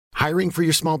Hiring for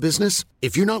your small business?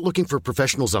 If you're not looking for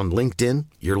professionals on LinkedIn,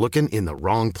 you're looking in the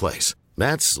wrong place.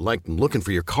 That's like looking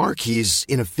for your car keys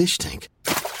in a fish tank.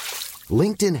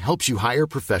 LinkedIn helps you hire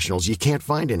professionals you can't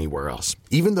find anywhere else,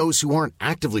 even those who aren't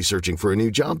actively searching for a new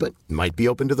job but might be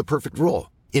open to the perfect role.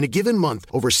 In a given month,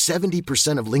 over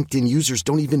 70% of LinkedIn users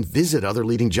don't even visit other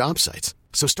leading job sites.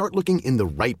 So start looking in the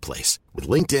right place. With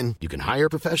LinkedIn, you can hire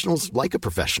professionals like a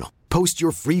professional. Post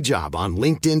your free job on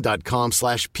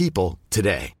linkedin.com/people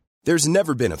today. There's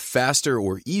never been a faster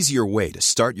or easier way to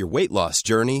start your weight loss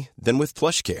journey than with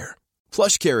PlushCare.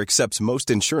 PlushCare accepts most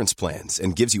insurance plans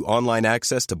and gives you online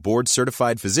access to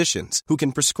board-certified physicians who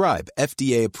can prescribe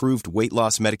FDA-approved weight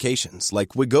loss medications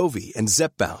like Wegovy and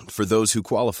Zepbound for those who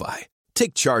qualify.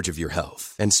 Take charge of your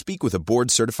health and speak with a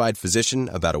board-certified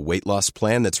physician about a weight loss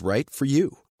plan that's right for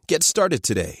you. Get started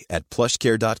today at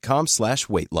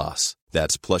plushcare.com/weight loss.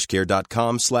 That's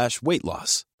plushcare.com/weight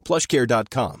loss.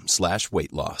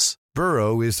 plushcare.com/weight loss.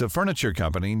 Burrow is a furniture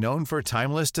company known for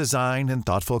timeless design and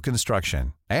thoughtful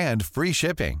construction and free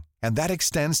shipping, and that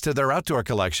extends to their outdoor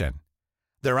collection.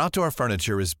 Their outdoor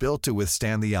furniture is built to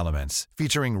withstand the elements,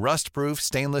 featuring rust-proof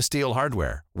stainless steel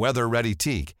hardware, weather-ready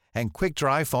teak, and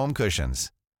quick-dry foam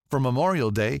cushions. For Memorial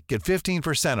Day, get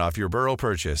 15% off your Burrow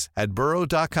purchase at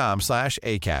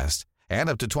burrow.com/acast and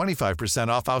up to 25%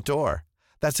 off outdoor.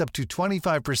 That's up to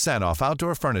 25% off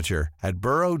outdoor furniture at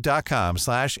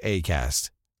burrow.com/acast.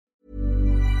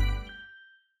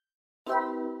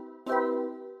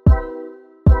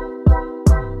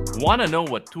 Want to know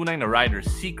what 29 Rider's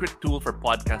secret tool for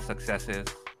podcast success is?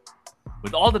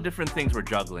 With all the different things we're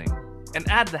juggling, and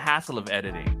add the hassle of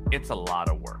editing, it's a lot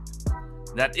of work.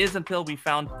 That is until we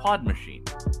found Pod Machine,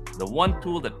 the one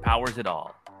tool that powers it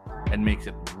all and makes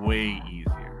it way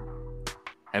easier.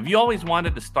 Have you always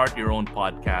wanted to start your own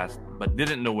podcast but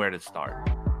didn't know where to start?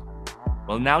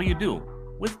 Well, now you do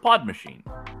with Pod Machine.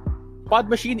 Pod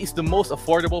Machine is the most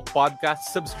affordable podcast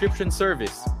subscription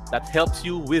service that helps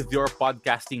you with your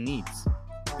podcasting needs.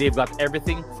 They've got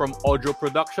everything from audio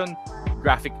production,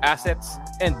 graphic assets,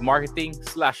 and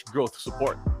marketing/growth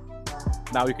support.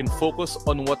 Now you can focus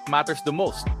on what matters the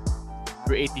most,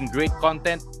 creating great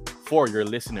content for your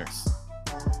listeners.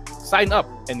 Sign up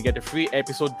and get a free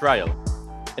episode trial.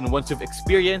 And once you've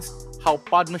experienced how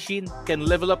Pod Machine can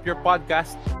level up your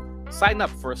podcast, sign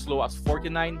up for as low as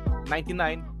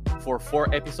 $49.99 for 4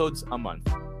 episodes a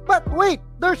month. But wait,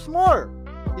 there's more!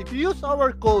 If you use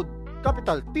our code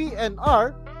capital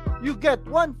TNR, you get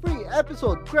 1 free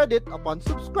episode credit upon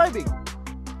subscribing.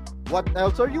 What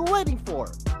else are you waiting for?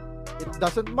 It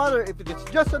doesn't matter if it is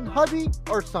just a hobby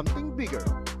or something bigger.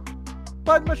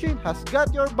 Pod Machine has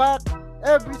got your back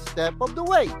every step of the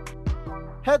way.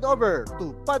 Head over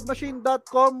to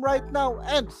podmachine.com right now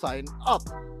and sign up.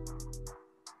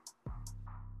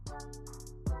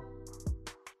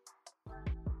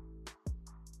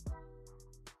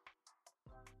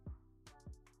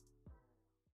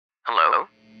 Hello?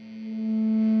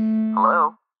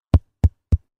 Hello?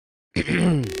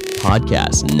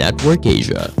 Podcast Network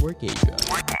Asia.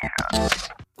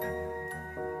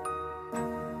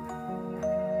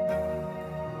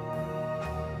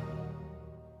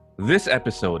 This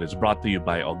episode is brought to you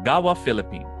by Ogawa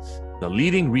Philippines, the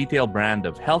leading retail brand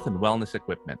of health and wellness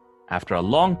equipment. After a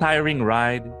long, tiring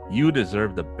ride, you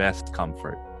deserve the best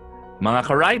comfort. Mga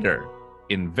ka-rider,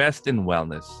 invest in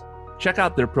wellness. Check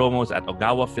out their promos at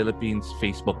Ogawa Philippines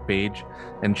Facebook page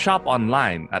and shop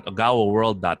online at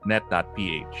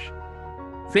ogawaworld.net.ph.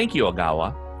 Thank you,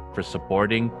 Ogawa, for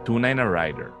supporting 29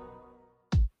 Rider.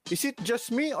 Is it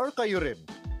just me or kayo rin?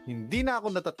 Hindi na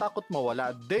ako natatakot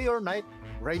mawala day or night,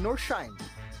 rain or shine.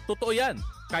 Totoo yan.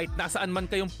 Kahit nasaan man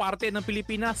kayong parte ng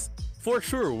Pilipinas, for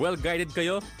sure, well-guided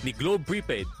kayo ni Globe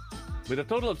Prepaid. With a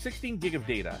total of 16 gig of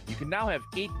data, you can now have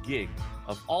 8 gig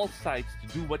of all sites to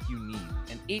do what you need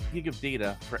and 8 gig of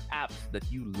data for apps that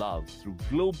you love through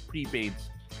Globe Prepaid's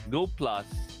Go Plus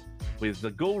with the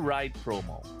Go Ride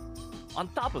promo. On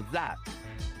top of that,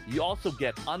 you also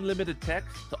get unlimited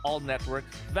text to all networks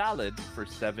valid for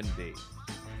 7 days.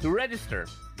 To register,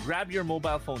 grab your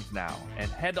mobile phones now and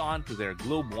head on to their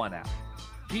Globe One app.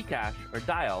 GCash or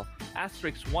dial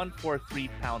 *143#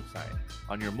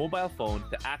 on your mobile phone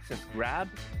to access Grab,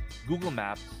 Google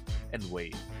Maps, and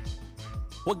Waze.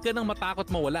 Huwag ka nang matakot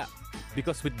mawala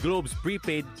because with Globe's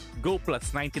prepaid Go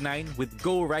Plus 99 with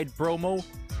Go Ride promo,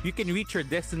 you can reach your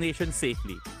destination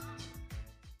safely.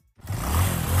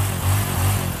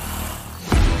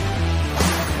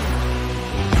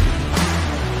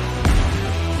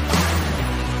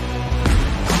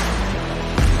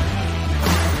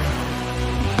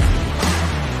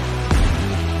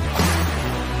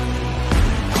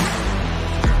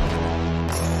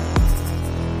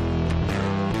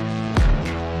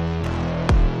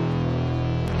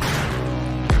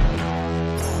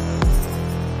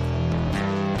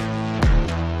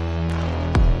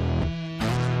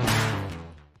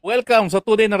 welcome sa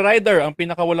Tunay na Rider, ang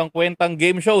pinakawalang kwentang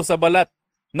game show sa balat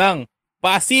ng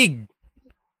Pasig.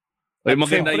 Uy, At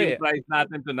maganda syempre, yung prize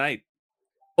natin tonight.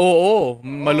 Oo,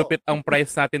 malupit ang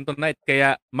price natin tonight.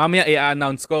 Kaya mamaya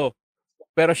i-announce ko.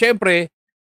 Pero syempre,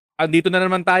 andito na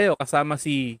naman tayo kasama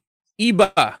si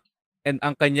Iba and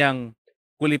ang kanyang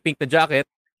kulay pink na jacket,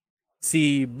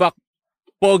 si Buck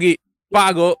Pogi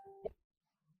Pago,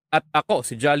 at ako,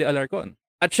 si Jolly Alarcon.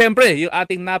 At syempre, yung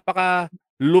ating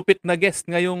napaka-lupit na guest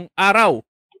ngayong araw,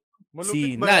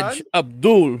 si Naj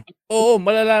Abdul. Oo,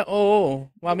 malala, oo.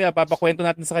 Mamaya, papakwento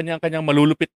natin sa kanyang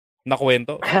malulupit na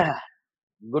kwento.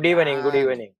 Good evening, good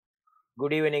evening.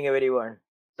 Good evening, everyone.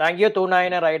 Thank you, Tunay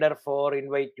na Rider, for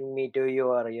inviting me to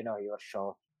your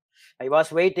show. I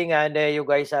was waiting and you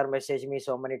guys are messaging me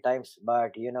so many times,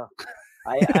 but I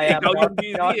am Ikaw not, yung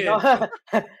busy no.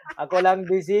 Ako lang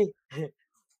busy.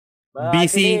 But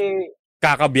Busy, actually,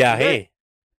 kakabiyahe.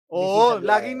 Oo, busy sa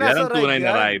laging Yan nasa ang tunay ride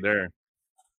na yan. rider.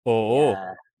 Oo.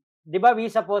 yeah. Di ba we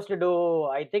supposed to do,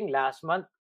 I think, last month?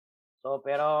 So,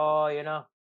 pero,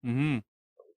 Mhm.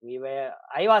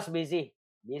 I was busy.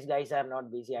 These guys are not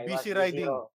busy. I was Busy riding.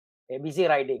 Busy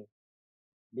riding.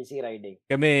 Busy riding.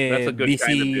 Kami That's a good busy,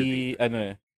 kind of busy.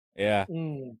 Yeah.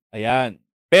 Mm. Ayan.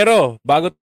 Pero,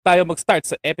 bago tayo mag-start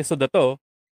sa episode na to,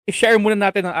 i-share muna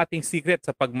natin ang ating secret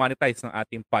sa pag-monetize ng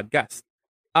ating podcast.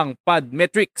 Ang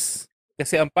Podmetrics.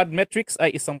 Kasi ang Podmetrics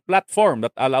ay isang platform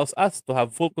that allows us to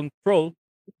have full control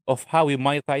of how we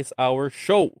monetize our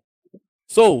show.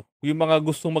 So, yung mga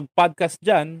gustong mag-podcast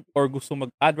dyan or gustong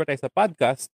mag-advertise sa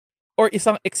podcast or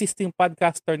isang existing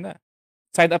podcaster na,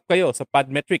 sign up kayo sa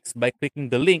Podmetrics by clicking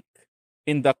the link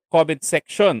in the comment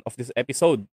section of this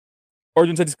episode or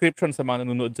dun sa description sa mga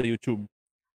nanonood sa YouTube.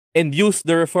 And use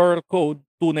the referral code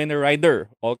Tunay na Rider,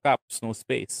 all caps, no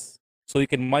space. So you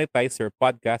can monetize your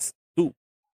podcast too.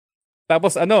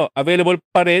 Tapos available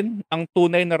pa rin ang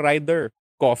Tunay na Rider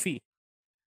coffee.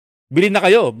 Bili na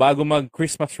kayo bago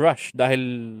mag-Christmas rush dahil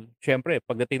syempre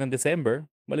pagdating ng December,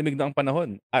 malamig na ang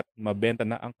panahon at mabenta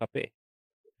na ang kape.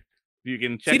 You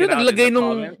can check Sino it out naglagay in the nung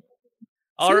comments.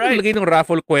 Sino naglagay ng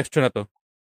raffle question na to?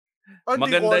 Hindi ko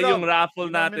Maganda alam. yung raffle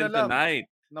Hindi namin natin alam. tonight.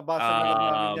 Nabasa na lang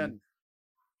namin yan.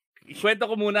 Kwento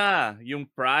ko muna yung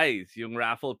prize, yung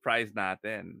raffle prize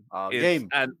natin. It's Game.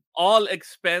 an all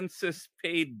expenses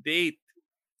paid date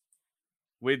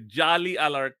with Jolly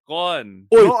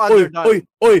Alarcon. Oy, No oy, other than-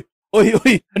 oy,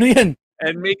 ano yan?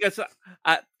 And make us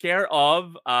care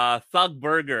of Thug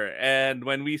Burger. And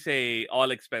when we say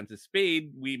all expenses paid,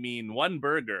 we mean one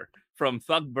burger from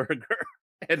Thug Burger.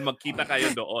 And magkita kayo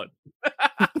doon.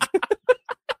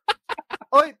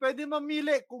 Oy, pwede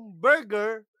mamili kung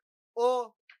burger o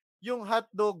yung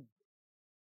hotdog.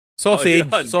 Sausage,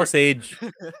 Oh, yun. sausage.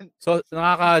 So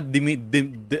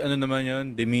ano naman yun?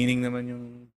 Demeaning naman yung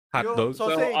hotdog. Yung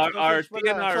sausage, So our sausage pala.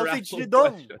 TNR Sausage raffle ni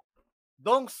Dong. question.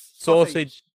 Dong's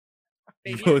Sausage.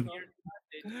 Yun.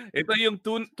 Ito yung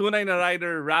Tunay na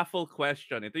Rider raffle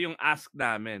question. Ito yung ask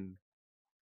namin.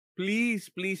 Please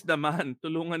naman,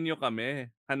 tulungan nyo kami.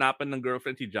 Hanapan ng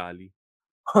girlfriend si Jolly.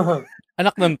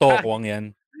 Anak ng tokwang yan.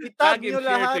 Itag Tag and nyo share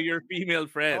lahat. to your female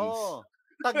friends. Oo.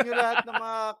 Tag nyo lahat ng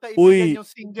mga Uy. kaibigan yung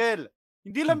single.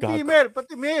 Hindi lang Gago. female,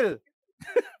 pati male.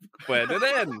 Pwede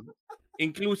rin.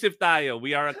 Inclusive tayo.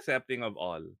 We are accepting of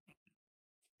all.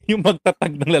 Yung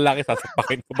magtatag ng lalaki,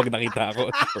 sasapakin ko pag nakita ako.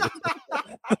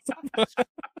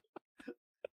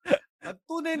 At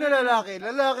tunay na lalaki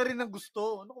rin ang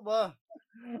gusto. Ano ko ba?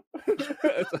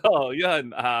 So, yun.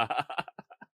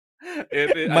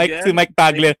 Si Mike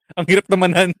Tagle. Ang hirap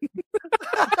namanan.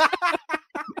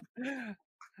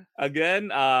 Again,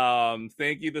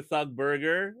 thank you to Thug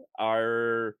Burger.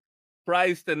 Our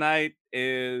prize tonight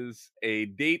is a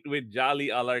date with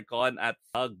Jolly Alarcon at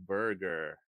Thug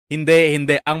Burger. Hindi.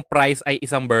 Ang price ay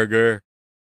isang burger.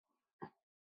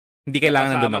 Hindi kailangan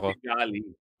Kasama nandun ako. si Jolly.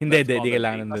 Hindi Let's call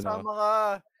kailangan it. nandun ako. Kasama ka,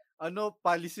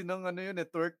 policy ng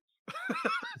network.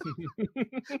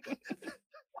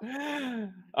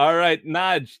 All right,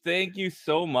 Naj, thank you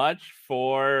so much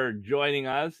for joining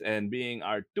us and being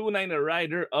our Tunay na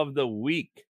Rider of the Week.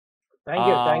 Thank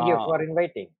you for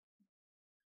inviting.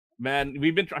 Man,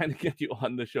 we've been trying to get you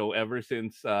on the show ever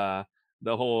since the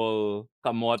whole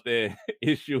Kamote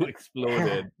issue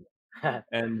exploded.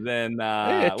 And then,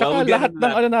 Tsaka we'll get lahat into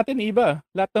ng that. natin iba.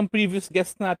 Lahat ng previous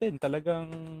guest natin talagang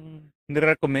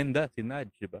nirekomenda si Naj,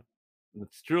 diba?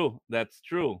 That's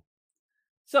true.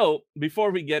 So,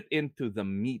 before we get into the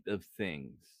meat of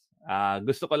things,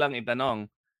 gusto ko lang itanong,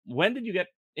 when did you get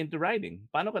into riding?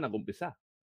 Paano ka nag-umpisa?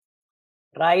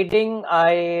 Riding,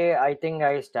 I think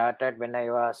I started when I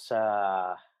was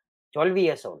 12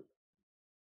 years old.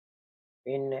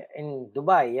 in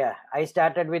Dubai. Yeah, I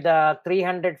started with a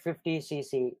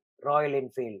 350cc Royal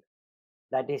Enfield.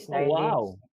 That is Oh,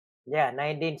 wow.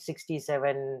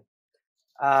 1967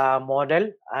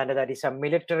 model, and that is a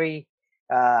military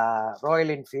Royal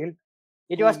Enfield.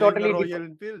 It was Tunay na totally Royal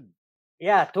different. Enfield.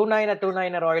 Yeah,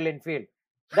 29 Royal Enfield.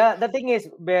 The thing is,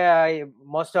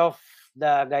 most of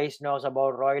the guys knows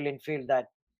about Royal Enfield, that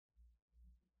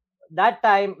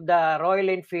time the Royal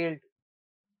Enfield,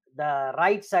 the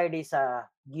right side is a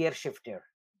gear shifter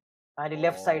and the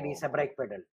left side is a brake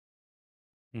pedal.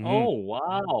 Mhm. Oh,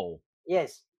 wow.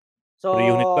 Yes.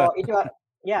 Per-unit pa. So it was,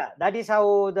 yeah, that is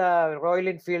how the Royal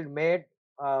Enfield made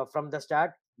from the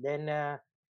start. Then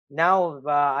now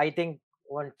I think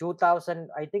on 2000,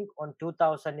 on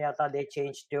 2000 yata they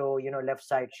changed to left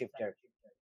side shifter.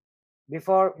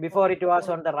 Before it was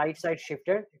on the right side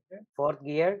shifter, fourth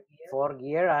gear,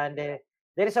 and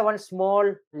there is a one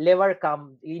small lever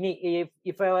come.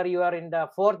 If ever you are in the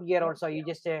fourth gear also, you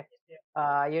just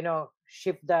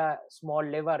shift the small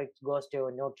lever, it goes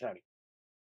to neutral.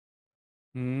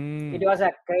 It Mm. was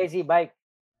a crazy bike.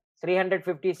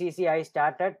 350cc. I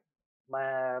started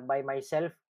by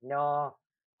myself. No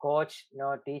coach,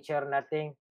 no teacher,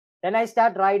 nothing. Then I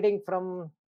start riding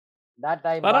from that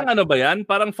time. Parang But ano ba yan?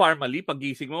 Parang formally,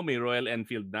 pagising mo, may Royal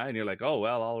Enfield na, and you're like, oh,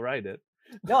 well, I'll ride it.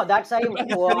 no, that's time.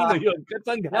 Kanino yun?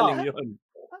 Saan No, galing yun?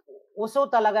 uso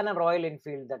talaga ng Royal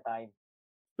Enfield that time.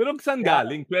 Pero saan Yeah.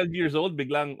 galing? 12 years old,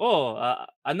 biglang,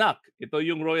 anak, ito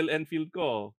yung Royal Enfield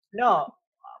ko. No,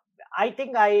 I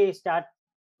think I start.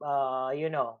 I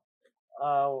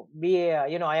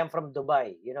am from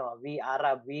Dubai. We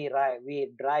Arab. We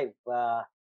drive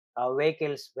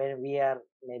vehicles when we are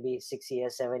maybe 6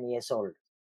 years, 7 years old.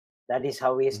 That is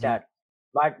how we Mhm. start.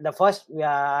 But the first,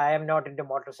 I am not into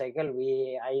motorcycle.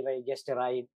 I just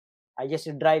ride. I just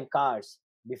drive cars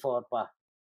before pa.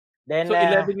 Then So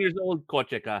 11 years old,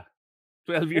 kotse ka.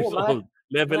 12 years mga old,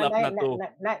 level up na to.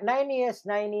 9 years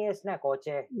na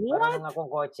kotse. Marunong What? akong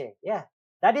kotse. Yeah.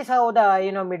 That is how the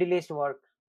Middle East work.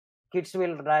 Kids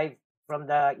will drive from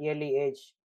the early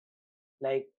age,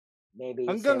 like maybe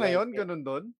Hanggang 7. ngayon, ganun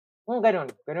doon?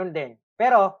 Ganun din.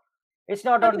 Pero it's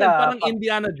not Ano on yan? the Parang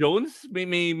Indiana Jones?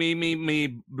 May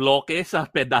bloke sa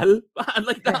pedal?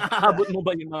 Like, nakahabot mo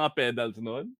ba yung mga pedals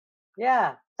nun?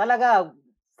 yeah, talaga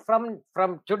from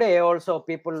today also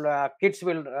people kids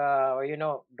will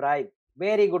drive,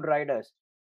 very good riders.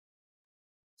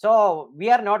 So we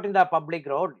are not in the public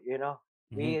road. Mhm.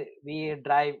 We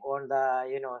drive on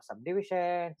the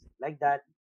subdivisions like that.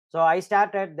 So I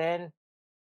started then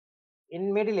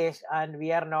in Middle East, and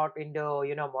we are not into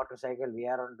motorcycle, we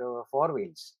are into four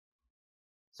wheels.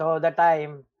 So the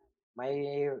time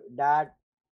my dad,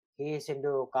 he is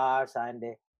into cars, and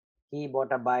he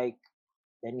bought a bike,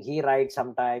 then he rides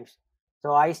sometimes.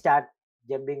 So I start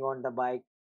jumping on the bike,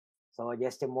 so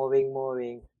just moving.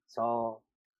 So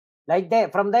like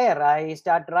that, from there I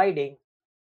start riding.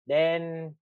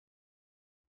 Then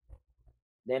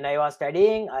I was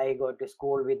studying, I go to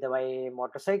school with my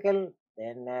motorcycle.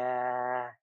 Then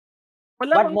Wala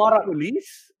but bang more,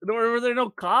 police? Were there no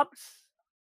cops?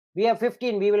 we are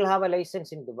 15, we will have a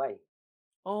license in Dubai.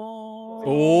 Oh.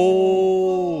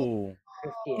 Oh.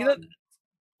 15. You know,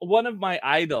 one of my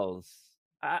idols,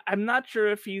 I'm not sure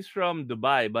if he's from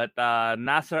Dubai, but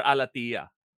Nasser Al-Attiyah.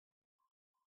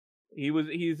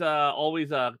 He's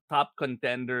always a top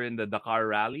contender in the Dakar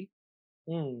Rally.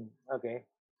 Okay.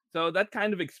 So that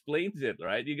kind of explains it,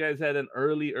 right? You guys had an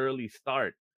early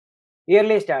start.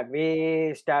 Yearly start.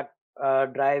 We start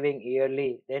driving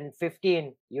yearly. Then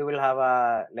 15, you will have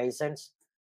a license.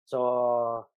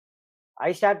 So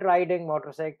I start riding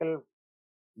motorcycle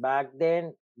back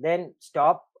then. Then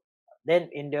stop. Then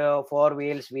in the four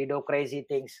wheels, we do crazy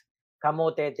things,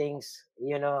 Kamote things,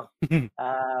 wheelie,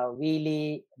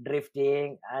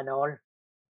 drifting, and all.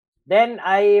 Then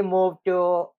I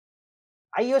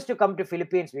used to come to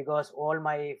Philippines because all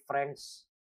my friends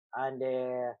and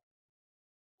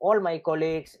all my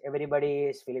colleagues, everybody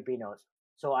is Filipinos.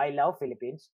 So I love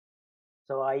Philippines.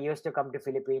 So I used to come to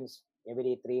Philippines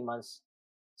every 3 months,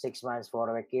 6 months for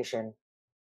a vacation.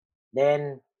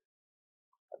 Then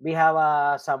we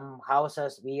have some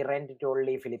houses we rent to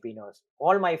only Filipinos.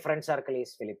 All my friend circle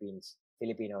is Filipinos.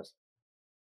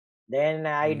 Then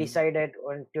I decided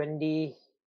on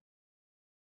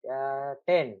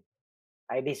 2010,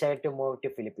 I decided to move to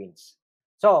Philippines.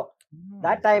 So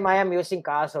that time I am using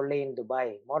cars only in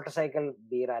Dubai. Motorcycle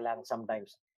bira lang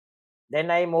sometimes.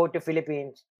 Then I moved to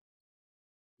Philippines.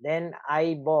 Then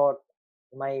I bought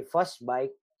my first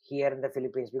bike here in the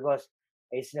Philippines because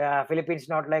it's Philippines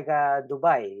not like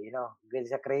Dubai.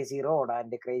 There's a crazy road and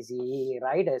the crazy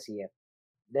riders here.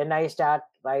 Then I start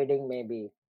riding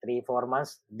maybe 3 4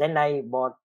 months. Then I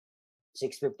bought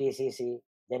 650cc.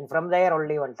 Then from there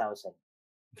only 1000.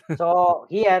 So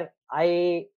here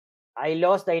I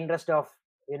lost the interest of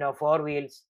four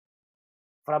wheels.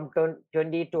 From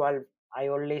 2012 I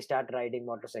only start riding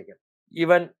motorcycle.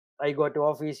 Even I go to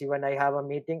office, even I have a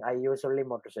meeting, I use only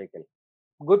motorcycle.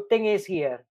 Good thing is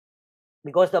here,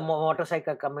 because the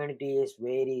motorcycle community is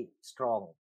very strong,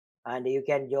 and you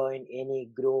can join any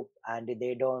group and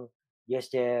they don't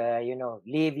just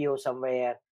leave you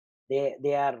somewhere.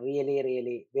 They are really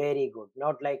really very good,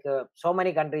 not like so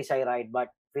many countries I ride, but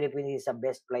Philippines is the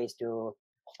best place to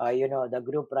the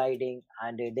group riding,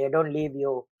 and they don't leave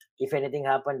you. If anything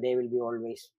happen, they will be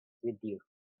always with you.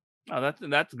 Oh,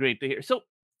 that's great to hear. So,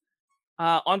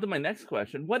 on to my next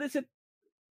question. What is it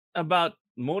about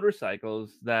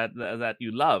motorcycles that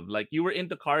you love? Like, you were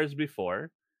into cars before,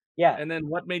 Yeah, and then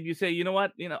what made you say, you know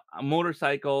what, a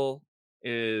motorcycle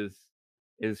is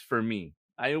is for me?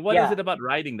 What is yeah. it about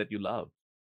riding that you love?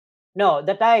 No,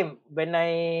 the time when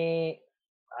I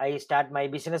start my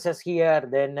businesses here,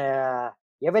 then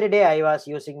every day I was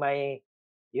using my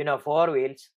four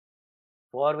wheels.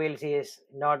 Four wheels is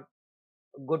not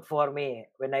good for me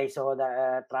when I saw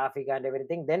the traffic and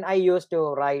everything. Then I used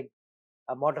to ride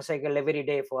a motorcycle every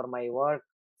day for my work,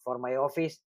 for my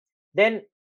office. Then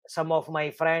some of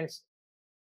my friends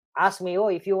ask me, oh,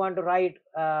 if you want to ride,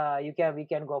 we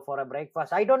can go for a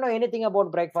breakfast. I don't know anything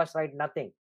about breakfast ride,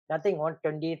 nothing on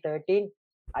 2013.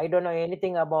 I don't know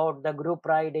anything about the group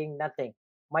riding, nothing.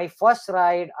 My first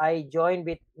ride I joined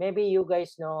with, maybe you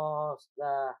guys know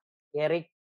Eric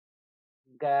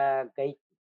Gait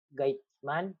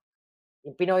Gaitman,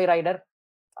 in Pinoy rider.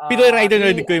 Pinoy rider, He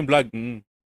narinig ko yung vlog.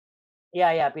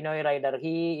 Yeah, Pinoy rider.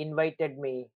 He invited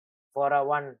me for a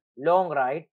one long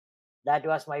ride. That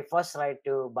was my first ride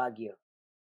to Baguio.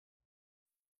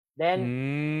 Then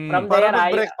from Mm. there Para I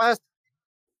mag-breakfast.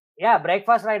 yeah,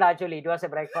 breakfast ride, actually it was a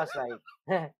breakfast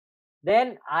ride.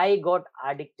 Then I got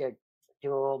addicted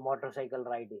to motorcycle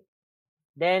riding.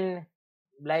 Then,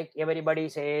 like everybody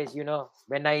says,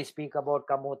 when I speak about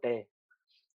Kamote,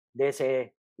 they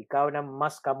say ikaw na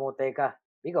mas kamote ka,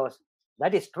 because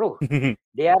that is true.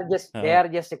 They Oo. are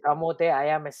just a kamote. I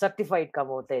am a certified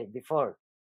kamote. Before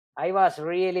I was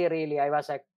really really, I was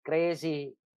a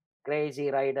crazy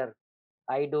rider.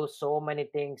 I do so many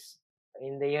things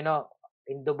in the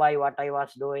in Dubai. What I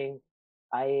was doing,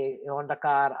 I on the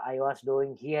car, I was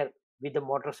doing here with the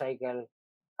motorcycle.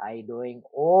 I doing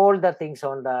all the things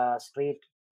on the street.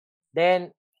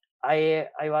 Then I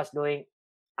was doing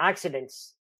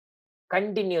accidents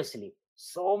continuously.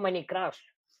 So many crash,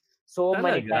 so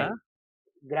many Talaga? times.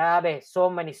 Grabe, so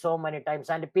many times,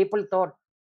 and people thought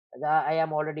that I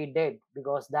am already dead,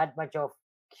 because that much of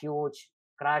huge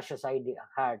crashes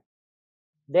had.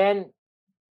 Then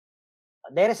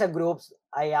there is a groups.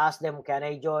 I asked them, can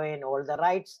I join all the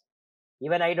rides?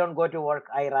 Even I don't go to work,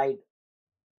 I ride.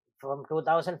 From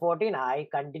 2014, I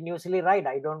continuously ride.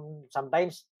 I don't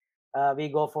sometimes we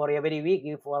go for every week.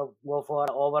 We go for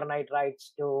overnight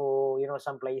rides to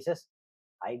some places.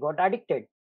 I got addicted.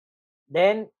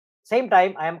 Then same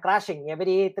time I am crashing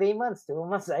every 3 months, 2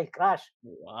 months I crash,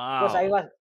 because Wow.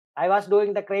 I was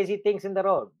doing the crazy things in the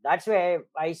road. That's why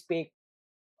I speak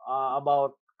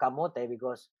about Kamote,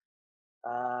 because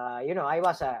I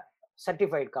was a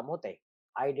certified Kamote.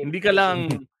 I did Hindi ka crazy things.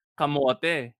 lang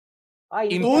kamote. Tunay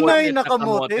Imported. Imported na na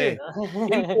kamote.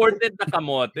 kamote. Imported na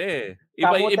kamote.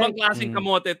 Ibang Kamoteng klaseng Mm.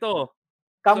 kamote 'to. So,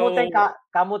 kamoteng kahoy.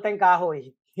 kamuting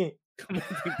kahoy.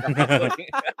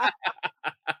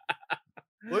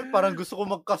 Uy, parang gusto ko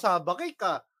magkasabakay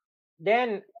ka.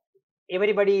 Then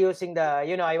everybody using the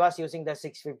I was using the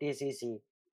 650cc.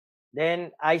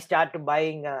 Then I started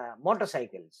buying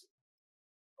motorcycles.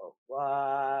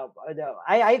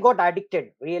 I got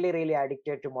addicted, really really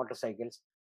addicted to motorcycles.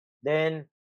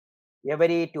 Then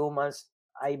every 2 months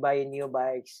I buy new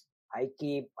bikes. I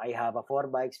have a 4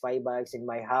 bikes, 5 bikes in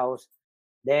my house.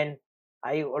 Then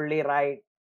I only ride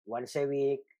once a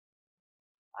week.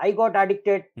 I got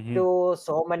addicted Mhm. to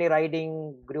so many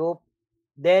riding group.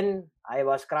 Then I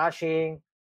was crashing.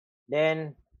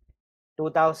 Then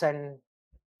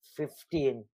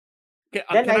 2015.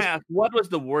 Then Can I ask, what was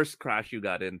the worst crash you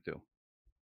got into?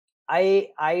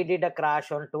 I did a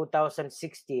crash on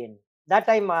 2016. That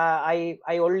time I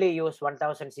only used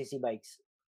 1000cc bikes.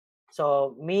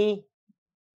 So me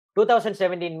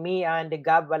 2017, me and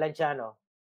Gab Valenciano,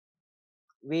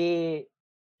 we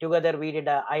together we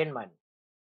did a Ironman.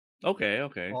 Okay,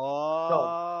 okay. So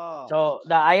Oh. so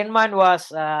the Ironman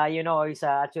was is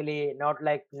actually not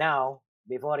like now.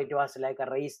 Before it was like a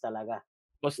race talaga.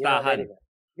 There is Postahan.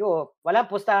 Walang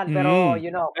pustahan, pero,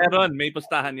 Meron, may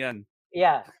pustahan yan.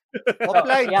 yeah.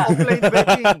 Offline, Yeah. offline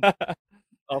betting.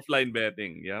 Offline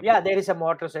betting, yeah. Yeah, there is a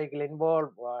motorcycle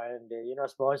involved and,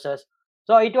 sponsors.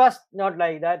 So it was not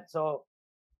like that. So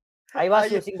I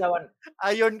was Ay- using the one.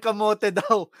 Ayon Kamote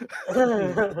daw.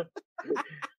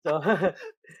 So,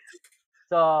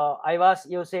 so I was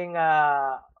using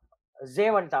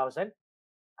Z1000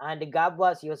 and Gab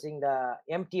was using the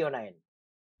MTO9.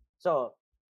 So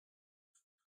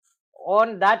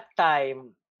on that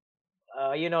time,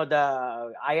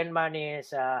 the Iron Man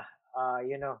is,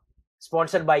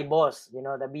 sponsored by Boss,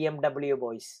 the BMW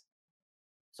boys.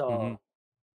 So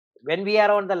when we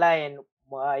are on the line,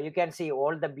 you can see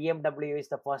all the BMW is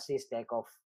the first is take off.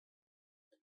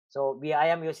 So I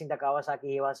am using the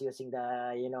Kawasaki, he was using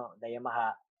the, the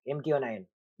Yamaha MTO9,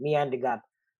 me and Gab.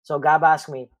 So Gab asked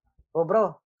me, oh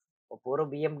bro, puro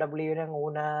BMW ng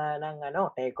una ng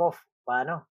take off.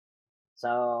 Paano?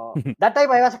 So that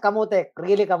time I was kamote,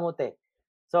 really kamote.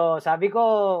 So sabi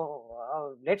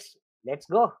ko, let's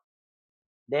go.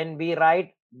 Then we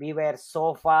were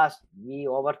so fast, we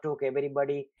overtook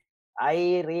everybody.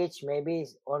 I reached maybe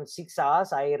on 6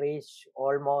 hours, I reached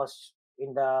almost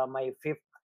in my fifth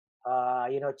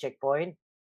checkpoint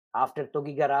after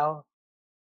Tugigarao.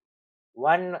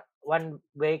 One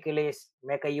vehicle is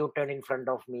make a U-turn in front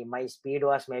of me. My speed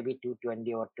was maybe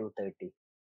 220 or 230.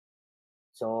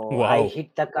 So I Wow.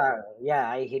 hit the car. Yeah,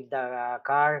 I hit the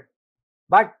car.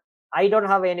 But I don't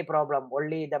have any problem.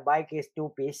 Only the bike is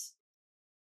two-piece.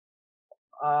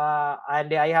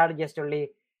 And I had just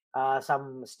only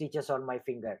some stitches on my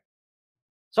finger.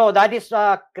 So that is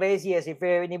craziest. If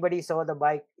anybody saw the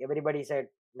bike, everybody said,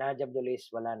 na Abdul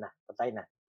is wala na, patay na.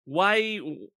 Why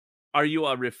are you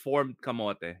a reformed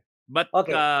kamote? But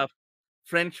Okay.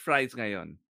 French fries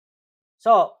ngayon.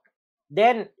 So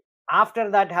then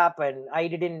after that happened, I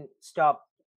didn't stop.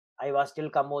 I was still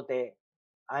kamote,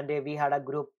 and we had a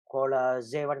group called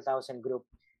Z1000 group.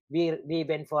 We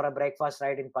went for a breakfast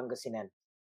ride in Pangasinan,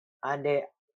 and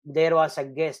there was a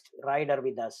guest rider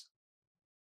with us.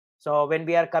 So when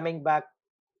we are coming back,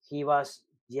 he was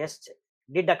just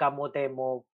did the kamote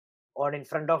move on in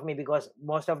front of me because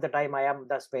most of the time I am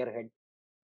the spearhead.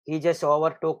 He just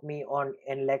overtook me on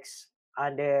NLEX,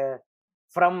 and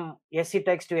from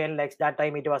SCTEX to NLEX, that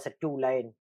time it was a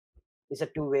 2-lane. It's a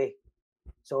 2-way.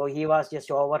 So he was just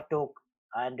overtook,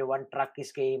 and one truck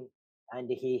is came and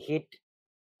he hit.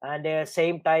 And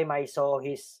same time I saw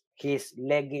his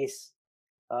leg is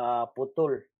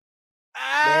putul.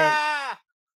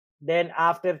 Then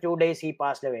after 2 days he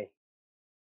passed away.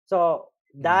 So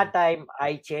that time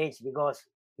I changed because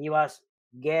he was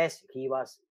guest, he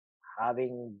was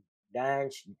having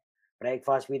lunch,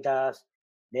 breakfast with us.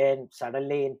 Then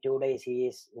suddenly in 2 days he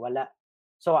is voila.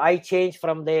 So I changed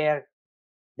from there.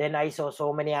 Then I saw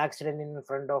so many accidents in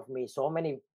front of me. So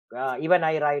many, even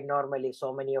I ride normally.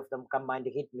 So many of them come and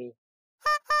hit me.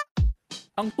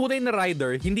 Ang tunay na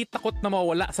rider hindi takot na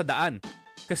mawala sa daan.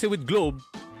 Kasi with Globe,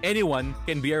 anyone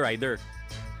can be a rider.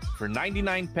 For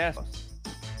 99 pesos,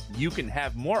 you can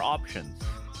have more options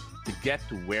to get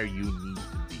to where you need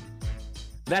to be.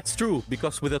 That's true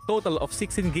because with a total of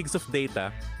 16 gigs of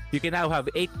data, you can now have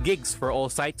 8 gigs for all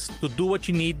sites to do what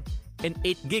you need and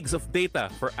 8 gigs of data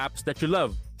for apps that you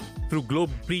love through Globe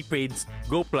Prepaid's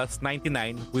Go Plus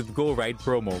 99 with Go Ride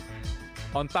promo.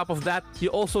 On top of that, you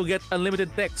also get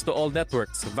unlimited text to all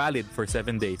networks valid for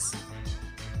 7 days.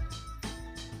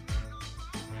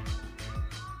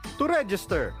 To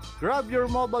register, grab your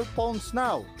mobile phones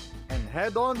now and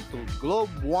head on to Globe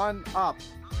One app.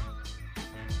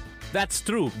 That's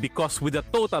true because with a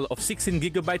total of 16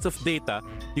 gigabytes of data,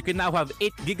 you can now have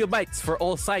 8 gigabytes for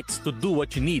all sites to do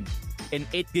what you need and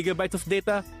 8 gigabytes of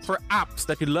data for apps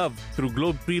that you love through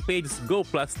Globe Prepaid's Go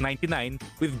Plus 99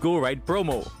 with Go Ride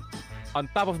promo. On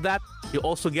top of that, you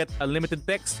also get unlimited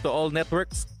text to all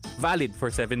networks valid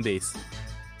for 7 days.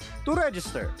 To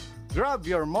register, grab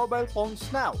your mobile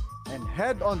phones now and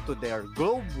head on to their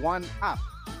Globe One app.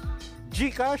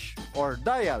 GCash or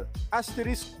dial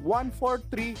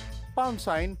 *143#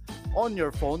 on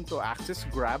your phone to access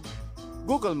Grab,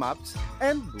 Google Maps,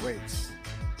 and Waze.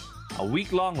 A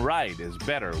week-long ride is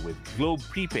better with Globe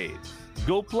Prepaid.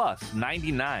 Go Plus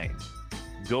 99.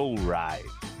 Go Ride.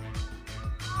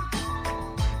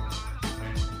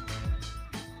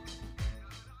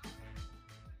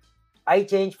 I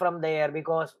changed from there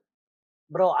because,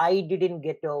 bro, I didn't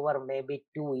get over maybe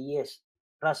 2 years.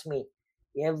 Trust me.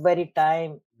 Every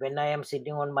time when I am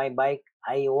sitting on my bike,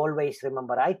 I always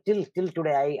remember. I till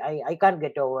today I can't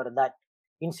get over that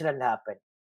incident happened.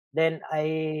 Then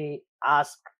I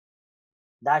asked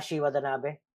Dashi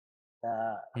Watanabe,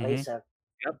 the racer.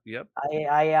 Yep.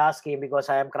 I asked him because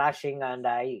I am crashing and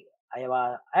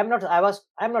I'm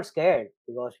not scared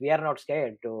because we are not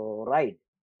scared to ride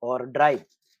or drive,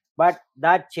 but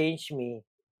that changed me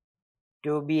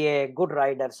to be a good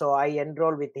rider. So I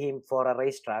enrolled with him for a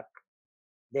racetrack.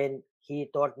 Then he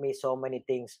taught me so many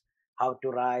things, how to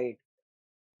ride.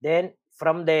 Then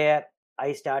from there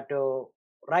I start to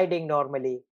riding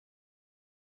normally,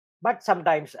 but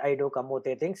sometimes I do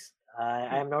kamote things.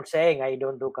 I'm not saying I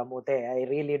don't do kamote. I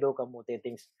really do kamote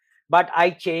things, but I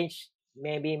changed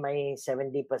maybe my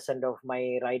 70% of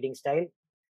my riding style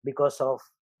because of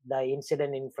the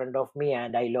incident in front of me,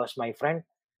 and I lost my friend,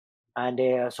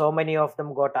 and so many of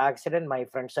them got accident. My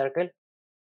friend circle.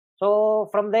 So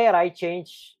from there, I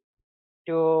changed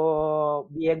to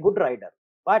be a good rider,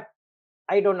 but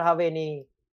I don't have any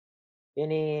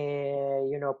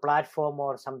platform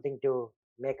or something to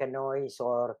make a noise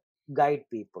or guide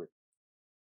people.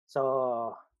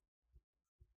 So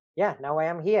yeah, now I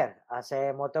am here as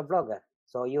a motor blogger.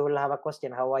 So you will have a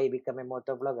question how I become a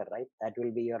motor blogger, right? That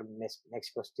will be your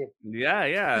next question.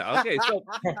 Yeah. Okay. So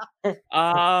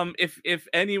if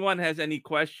anyone has any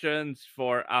questions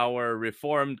for our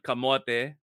reformed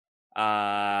Kamote,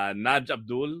 Naj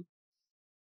Abdul,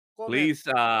 Comment. please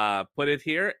put it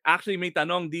here. Actually, may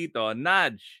tanong dito,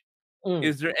 Naj, Mm.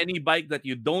 is there any bike that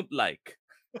you don't like?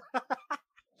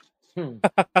 Hmm.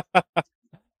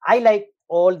 I like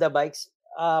all the bikes.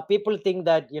 People think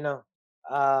that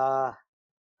uh,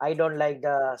 I don't like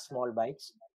the small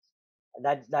bikes.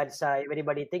 That's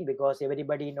everybody think because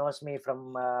everybody knows me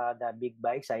from the big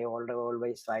bikes. I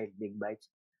always ride big bikes.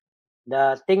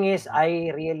 The thing is, Mhm. I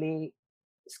really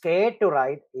scared to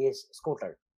ride is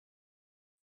scooter.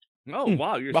 Oh,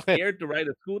 wow, you're Bakit? scared to ride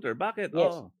a scooter. Bakit?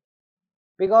 Yes, Oh.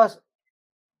 because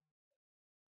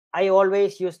I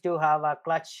always used to have a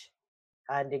clutch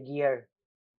and a gear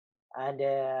and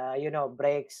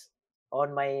brakes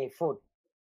on my foot.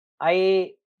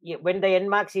 When the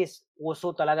NMAX is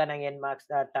uso talaga ng NMAX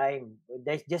that time,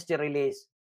 they just release.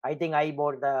 I think I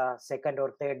bought the second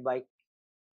or third bike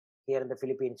here in the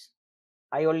Philippines.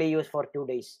 I only use for 2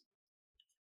 days.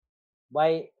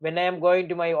 When I am going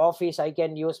to my office, I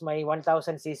can use my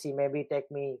 1000 cc. Maybe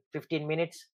take me 15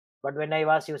 minutes. But when I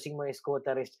was using my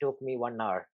scooter, it took me 1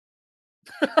 hour.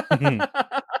 Mhm.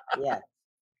 Yeah.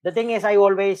 The thing is, I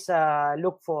always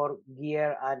look for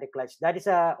gear and the clutch. That is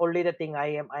only the thing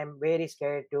I'm very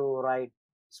scared to ride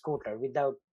scooter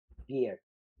without gear.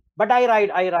 But I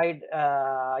ride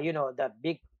the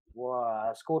big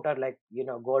scooter like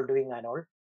Goldwing and all.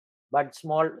 But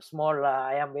small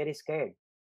I am very scared.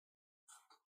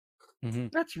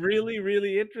 Mhm. That's really,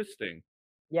 really interesting.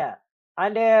 Yeah,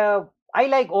 and I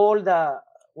like all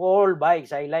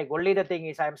bikes. I like only the thing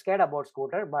is I'm scared about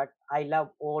scooter, but I love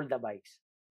all the bikes.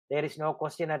 There is no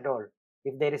question at all.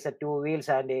 If there is a two wheels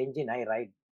and a engine, I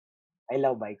ride. I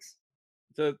love bikes.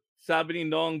 So, sabi ni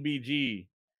Noong BG,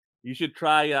 you should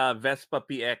try Vespa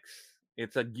PX.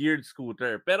 It's a geared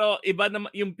scooter. Pero iba naman,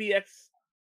 yung PX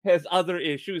has other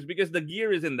issues because the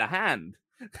gear is in the hand,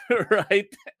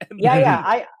 right? And Yeah, yeah.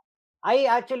 Mhm. I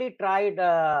actually tried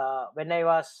when I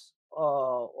was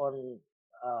on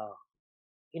uh,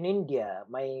 in India.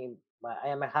 I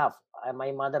am a half.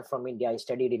 My mother from India. I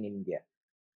studied in India,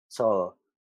 so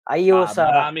I use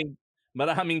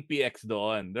maraming PX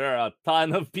doon. There are a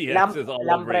ton of PXs all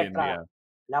over Lambretra, India.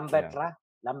 Yeah.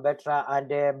 Lambetra, and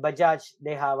Bajaj.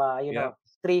 They have Yep.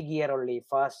 three gear only,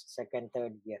 first, second,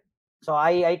 third gear. So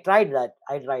I tried that.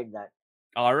 I tried that.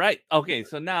 All right. Okay.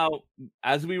 So now,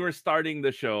 as we were starting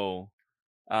the show,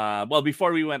 well,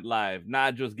 before we went live,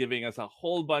 Naj was giving us a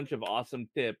whole bunch of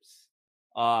awesome tips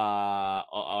for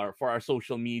our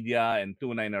social media and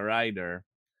Tunay na Rider.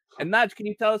 And Naj, can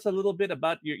you tell us a little bit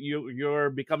about your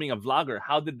becoming a vlogger?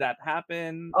 How did that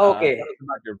happen? Okay, Tell us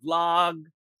about your vlog.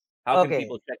 How can okay,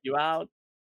 people check you out?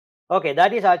 okay.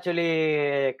 That is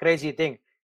actually a crazy thing.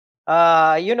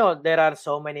 There are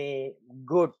so many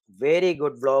very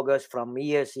good vloggers from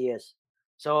years.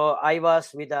 So I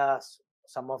was with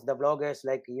some of the vloggers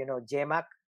like JMac.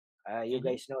 You Mm-hmm.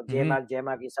 guys know Mhm. JMac.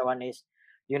 JMac is the one is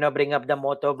bring up the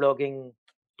motor vlogging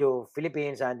to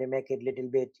Philippines and they make it little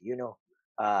bit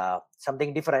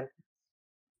something different.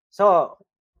 So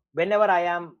whenever I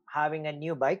am having a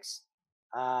new bikes,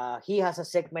 he has a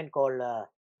segment called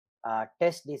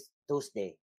Test This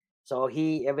Tuesday. So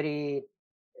he every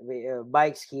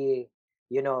bikes he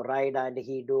ride and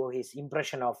he do his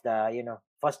impression of the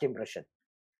first impression.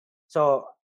 So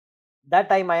that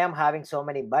time I am having so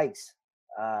many bikes.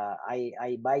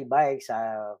 I buy bikes,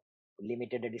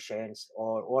 limited editions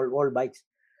or all bikes.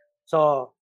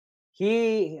 So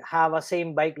he have a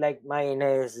same bike like mine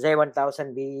is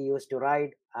Z1000 we used to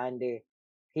ride, and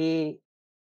he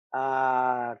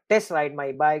test ride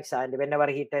my bikes, and whenever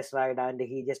he test ride, and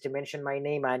he just mentioned my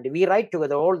name, and we ride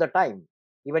together all the time.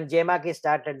 Even JMac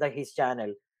started his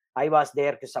channel. I was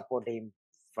there to support him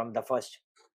from the first.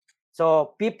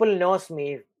 So people knows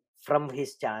me from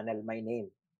his channel, my name.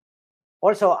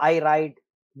 Also, I ride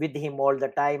with him all the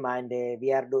time, and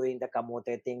we are doing the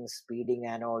Kamote things, speeding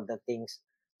and all the things.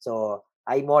 So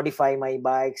I modify my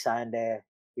bikes, and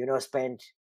spend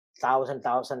thousand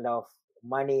of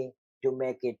money to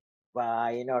make it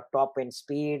top end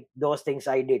speed. Those things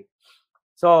I did.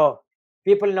 So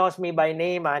people knows me by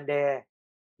name, and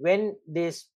when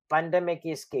this pandemic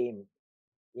is came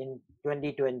in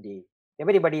 2020,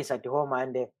 everybody is at home,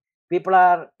 and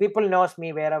people knows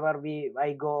me wherever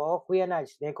I go. Oh, Kuyanaj,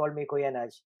 they call me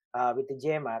Kuyanaj, with the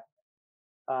JMAC.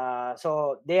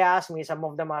 So they ask me, some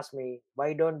of them ask me,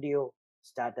 why don't you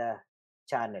start a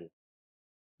channel?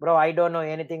 Bro, I don't know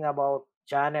anything about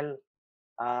channel.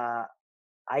 uh,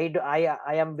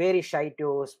 I am very shy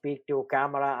to speak to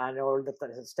camera and all the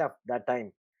stuff that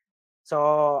time.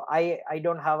 So I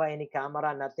don't have any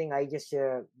camera, nothing. I just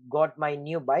got my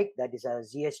new bike, that is a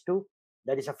ZS2.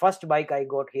 That is the first bike I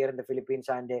got here in the Philippines,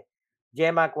 and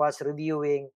JMac was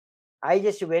reviewing. I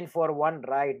just went for one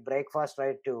ride, breakfast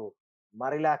ride to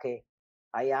Marilake.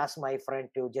 I asked my friend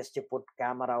to just to put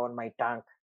camera on my tank.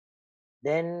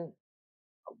 Then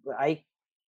I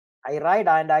I ride,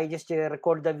 and I just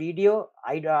record the video.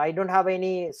 I don't have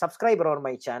any subscriber on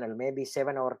my channel, maybe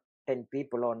 7 or 10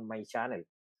 people on my channel.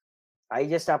 I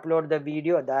just upload the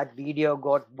video. That video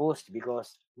got boost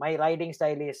because my writing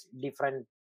style is different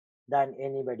than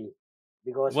anybody.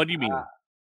 Because What do you mean?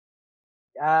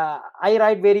 I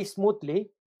ride very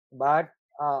smoothly, but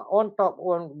on top,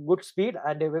 on good speed,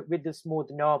 and with the smooth,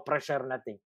 no pressure,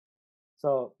 nothing.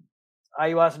 So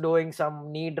I was doing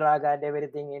some knee drag and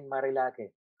everything in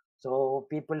Marilake. So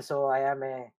people saw I am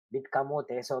a bit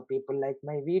kamote. So people like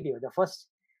my video the first.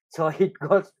 So it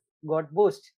got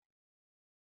boost.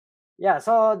 Yeah.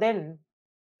 So then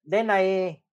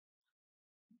I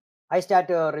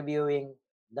started reviewing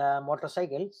the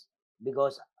motorcycles,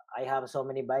 because I have so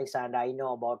many bikes and I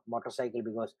know about motorcycle,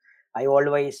 because I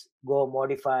always go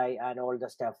modify and all the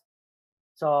stuff.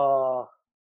 So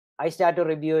I started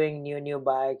reviewing new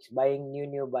bikes, buying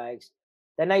new bikes.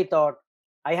 Then I thought,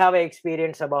 I have an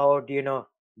experience about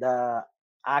the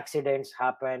accidents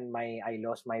happen. I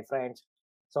lost my friends.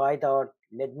 So I thought,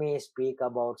 let me speak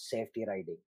about safety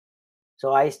riding.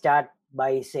 So I start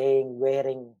by saying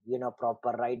wearing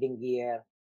proper riding gear,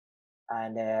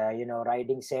 and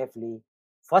riding safely.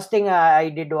 First thing I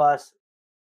did was,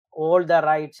 all the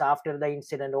rides after the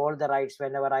incident, all the rides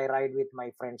whenever I ride with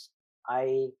my friends,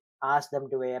 I ask them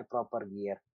to wear proper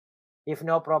gear. If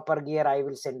no proper gear, I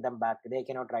will send them back. They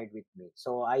cannot ride with me.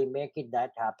 So I make it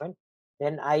that happen.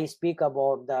 Then I speak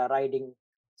about the riding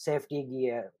safety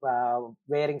gear,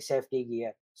 wearing safety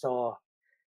gear. So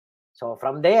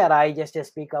from there, I just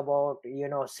speak about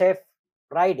safe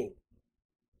riding.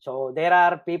 So there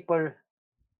are people,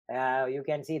 you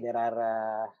can see there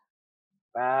are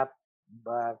uh,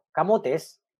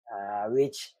 kamotes,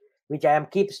 which I am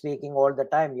keep speaking all the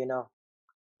time.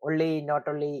 Only not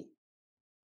only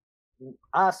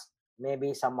us,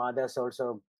 maybe some others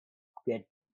also get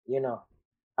you know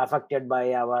affected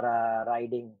by our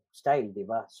riding style,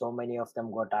 diba? So many of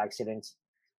them got accidents,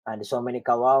 and so many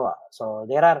kawawa. So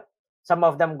there are some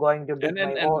of them going to And get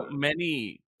and my and own.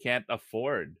 many can't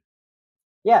afford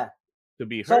Yeah, to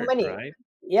be so hurt, many. right?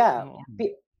 Yeah, Oh.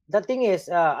 the thing is,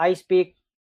 I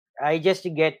just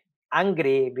get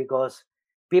angry because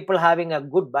people having a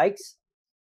good bikes,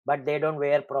 but they don't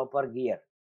wear proper gear.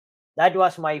 That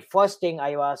was my first thing.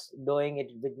 I was doing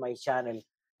it with my channel,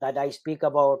 that I speak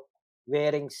about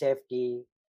wearing safety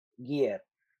gear,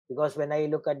 because when I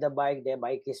look at the bike, their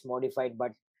bike is modified,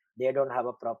 but they don't have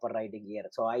a proper riding gear.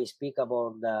 So I speak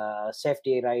about the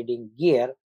safety riding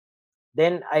gear.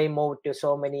 Then I moved to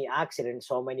so many accidents,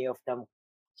 so many of them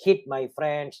hit my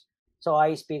friends. So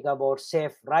I speak about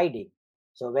safe riding.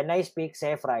 So when I speak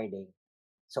safe riding,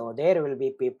 so there will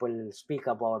be people speak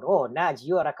about, oh, Naj,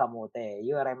 you are a kamote,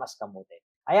 you are a mas kamote.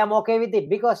 I am okay with it,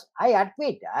 because I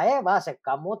admit I was a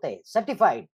kamote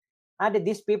certified. And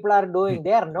these people are doing,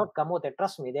 they are not kamote.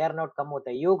 Trust me, they are not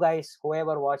kamote. You guys,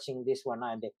 whoever watching this one,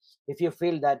 and if you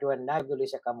feel that when Abdul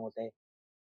is a kamote,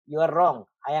 you are wrong.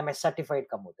 I am a certified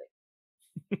kamote.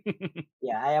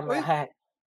 Yeah, I am. Uy,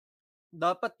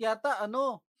 dapat yata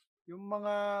yung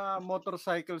mga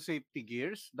motorcycle safety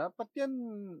gears, dapat yan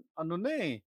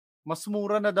mas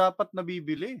mura na dapat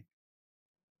nabibili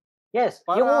Yes,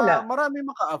 yung para una. marami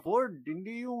maka-afford,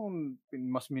 hindi yung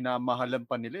mas minamahalan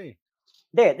pa nila eh.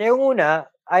 Yung una,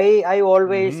 I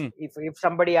always, Mhm. if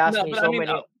somebody asks No, me but I so mean,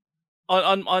 many,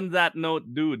 on that note,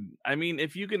 dude, I mean,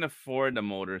 if you can afford a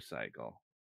motorcycle,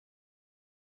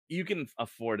 you can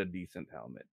afford a decent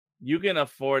helmet. You can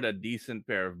afford a decent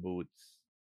pair of boots.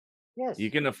 yes.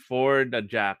 You can afford a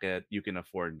jacket. You can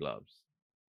afford gloves.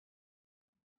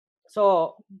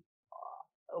 So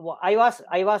I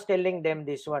was telling them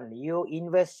this one. You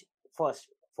invest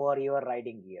first for your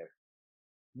riding gear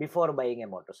before buying a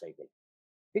motorcycle.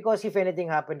 Because if anything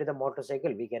happened to the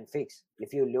motorcycle, we can fix.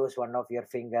 If you lose one of your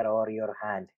finger or your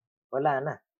hand, wala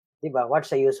na. Diba? What's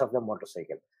the use of the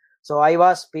motorcycle? So I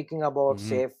was speaking about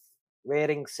Mhm.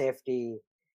 wearing safety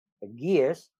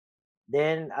gears.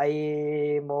 Then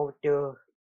I moved to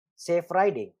safe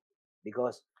riding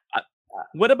because Uh, uh,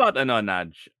 what about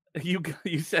Nudge? You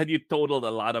said you totaled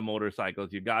a lot of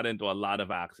motorcycles. You got into a lot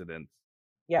of accidents.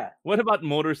 yeah, What about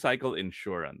motorcycle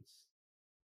insurance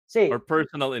or see,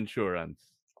 personal insurance?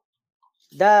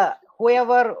 the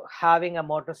whoever having a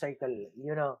motorcycle,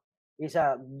 is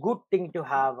a good thing to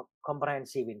have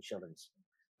comprehensive insurance.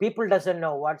 People doesn't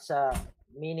know what's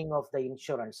meaning of the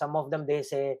insurance. Some of them they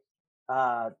say,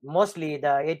 mostly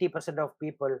the 80% of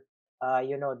people,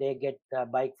 they get a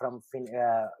bike from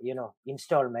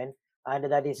installment, and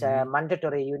that is Mhm.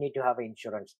 mandatory. You need to have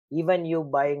insurance. Even you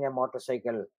buying a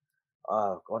motorcycle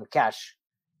on cash,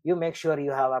 you make sure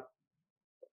you have a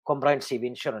comprehensive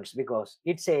insurance because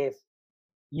it's a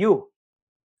you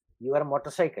your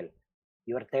motorcycle,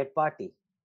 your third party,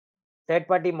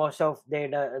 most of they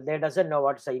doesn't know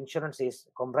what the insurance is.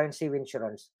 Comprehensive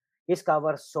insurance is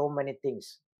covers so many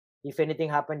things. If anything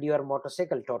happened to your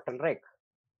motorcycle, total wreck,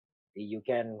 you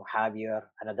can have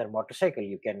your another motorcycle,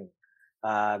 you can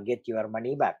get your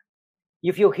money back.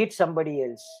 If you hit somebody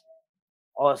else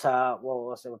or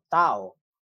tao,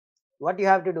 what you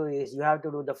have to do is you have to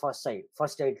do the first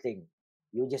aid thing.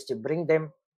 You just bring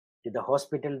them to the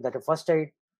hospital, that first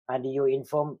aid, and you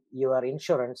inform your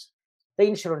insurance. The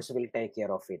insurance will take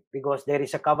care of it because there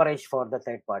is a coverage for the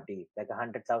third party, like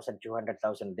 100,000,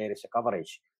 200,000. There is a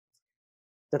coverage.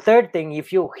 The third thing,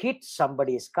 if you hit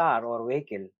somebody's car or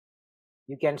vehicle,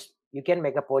 you can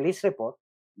make a police report.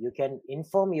 You can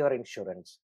inform your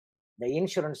insurance. The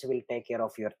insurance will take care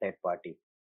of your third party.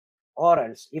 Or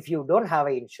else, if you don't have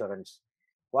a insurance,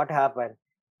 what happen?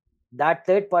 That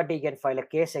third party can file a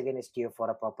case against you for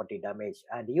a property damage,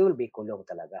 and you will be kulong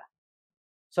talaga.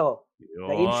 So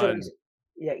the insurance,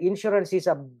 Yun. yeah, insurance is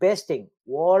a best thing.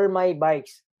 All my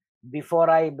bikes, before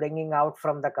I bringing out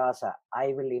from the casa,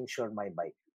 I will insure my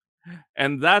bike.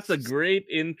 And that's a great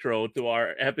intro to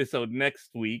our episode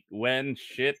next week when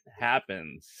shit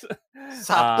happens.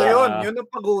 Sakto Yeah. yun. uh, Yun ang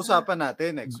pag-uusapan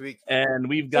natin next week. and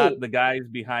we've got See, the guys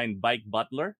behind Bike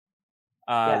Butler.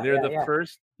 yeah, They're yeah, the yeah.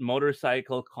 first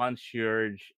motorcycle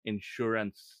concierge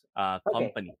insurance Okay.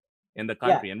 company in the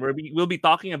Yeah, country, and we'll be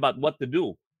talking about what to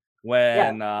do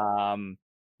yeah, when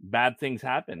bad things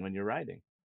happen when you're riding.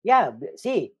 yeah.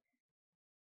 See,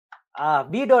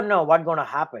 we don't know what gonna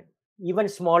happen. Even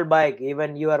small bike,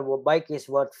 even your bike is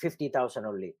worth 50,000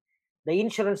 only. The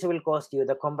insurance will cost you.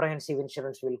 The comprehensive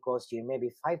insurance will cost you maybe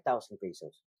 5,000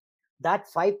 pesos. That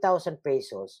 5,000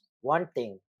 pesos, one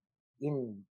thing,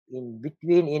 in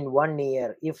between in 1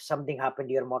 year, if something happened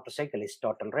to your motorcycle, is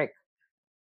total wreck.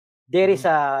 There is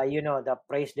Mhm. the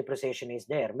price depreciation is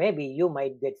there. Maybe you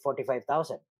might get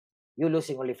 45,000. You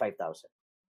losing only 5,000.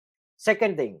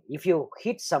 Second thing, if you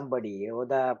hit somebody or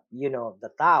the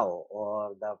tao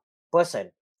or the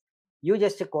person, you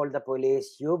just call the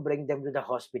police, you bring them to the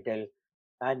hospital,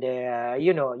 and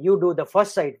you do the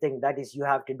first side thing. That is you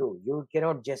have to do. You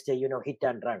cannot just hit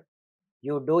and run.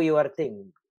 You do your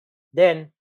thing.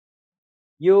 Then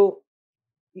you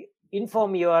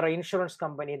inform your insurance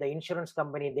company. The insurance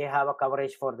company, they have a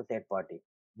coverage for the third party.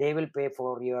 They will pay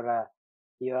for your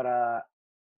the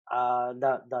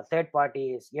third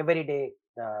party is every day,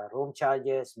 the room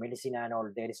charges, medicine and all.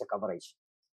 There is a coverage.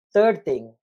 Third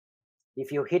thing,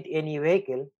 if you hit any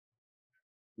vehicle,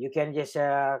 you can just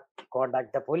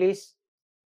contact the police,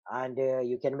 and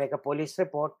you can make a police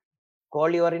report. Call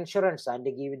your insurance and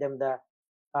give them the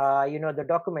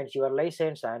documents, your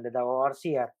license and the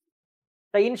ORCR.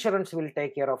 The insurance will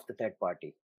take care of the third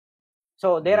party.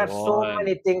 So there are so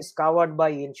many Yun. things covered by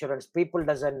insurance. People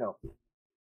doesn't know.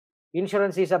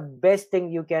 Insurance is the best thing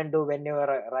you can do when you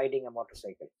are riding a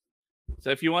motorcycle. So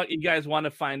if you guys want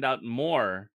to find out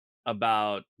more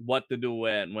about what to do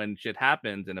when shit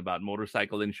happens and about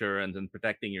motorcycle insurance and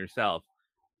protecting yourself,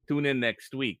 tune in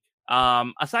next week.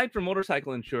 Aside from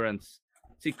motorcycle insurance,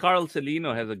 si Carl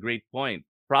Celino has a great point.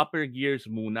 Proper gears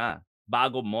muna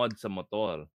bago mod sa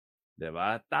motor. 'Di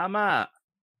ba? Tama.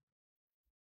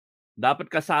 dapat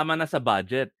kasama na sa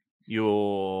budget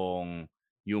yung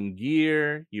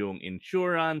gear, yung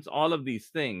insurance, all of these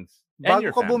things. And Bago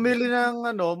your ka family. bumili ng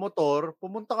motor,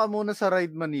 pumunta ka muna sa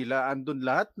Ride Manila. Andun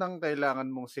lahat ng kailangan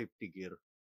mong safety gear.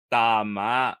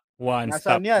 Tama. One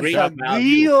Nasaan stop. yan? Great Sa value.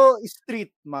 Gio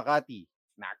Street, Makati.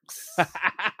 Nax.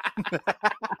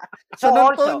 So San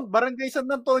also, Barangay San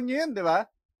Antonio yan, di ba?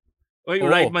 Uy, Oo.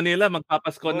 Ride Manila,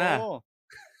 magpapasko na. Oo.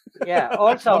 yeah,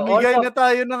 also, Mamigay also, na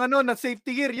tayo ng ng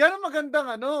safety gear. Yan ang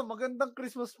magandang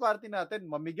Christmas party natin.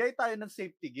 Mamigay tayo ng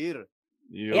safety gear.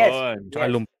 Yun. Tsaka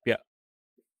yes. lumpia.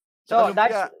 So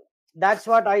Lumpia. that's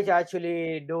what I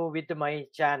actually do with my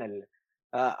channel.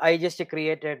 I just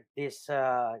created this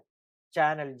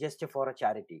channel just for a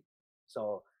charity.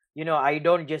 So I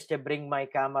don't just bring my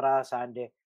cameras and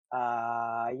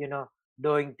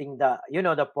doing thing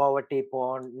the poverty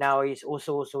porn now is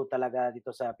uso talaga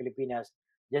dito sa Pilipinas,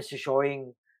 just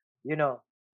showing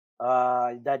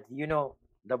that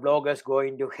the bloggers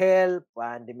going to help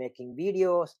and making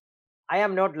videos. I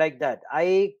am not like that.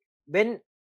 When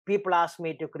people ask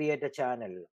me to create a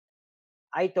channel,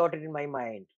 I thought it in my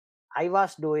mind. I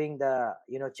was doing the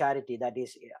charity, that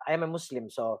is, I am a Muslim,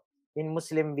 so in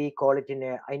Muslim we call it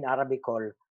in Arabic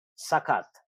called zakat.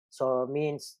 So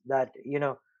means that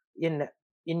in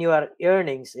your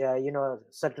earnings,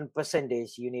 certain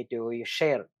percentage you need to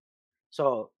share.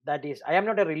 So that is, I am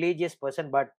not a religious person,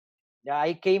 but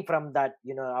I came from that.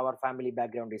 Our family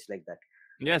background is like that.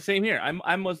 Yeah, same here.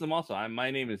 I'm Muslim also. My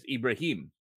name is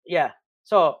Ibrahim. Yeah.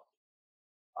 So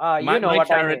My what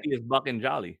charity is Buck and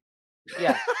Jolly.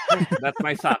 Yeah. That's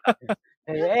my sock.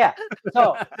 Yeah.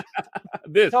 So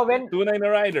This so when Tunay na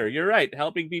Rider. You're right.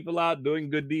 Helping people out, doing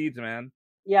good deeds, man.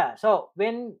 yeah, so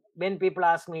when people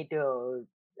ask me to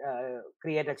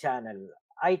create a channel,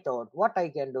 I thought what I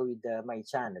can do with my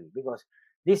channel, because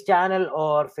this channel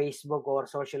or Facebook or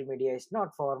social media is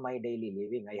not for my daily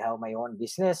living. I have my own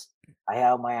business. I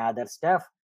have my other stuff.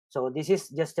 So this is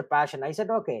just a passion. I said,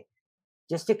 okay,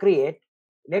 just to create.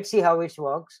 Let's see how it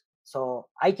works. So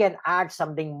I can add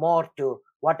something more to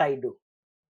what I do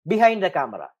behind the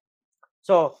camera.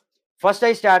 So first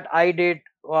I did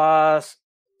was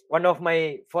one of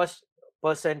my first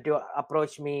person to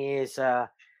approach me is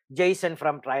Jason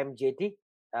from Triumph JT,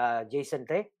 Jason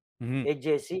Tay, Mhm.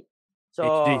 HJC.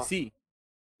 So HJC.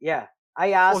 yeah,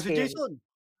 I asked si him. Jason.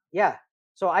 Yeah,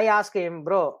 so I asked him,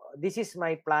 bro, this is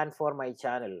my plan for my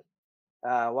channel.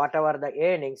 Whatever the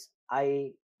earnings,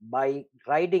 I buy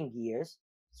riding gears.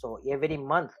 So every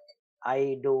month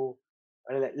I do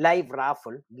a live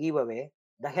raffle giveaway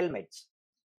the helmets.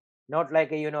 Not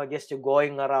like just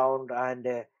going around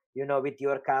and with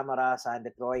your cameras and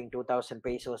throwing 2,000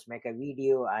 pesos, make a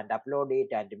video and upload it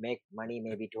and make money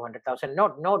maybe 200,000.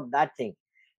 Not that thing.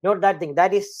 Not that thing.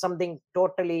 That is something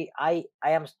totally. I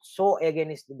am so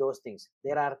against those things.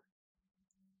 I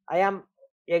am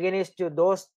against to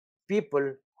those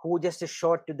people who just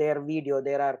shot to their video.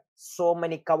 There are so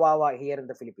many kawawa here in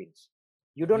the Philippines.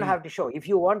 You don't have to show. If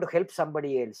you want to help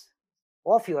somebody else,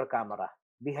 off your camera,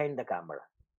 behind the camera,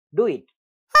 do it.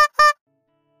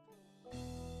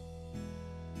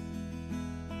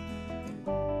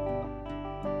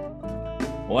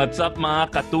 What's up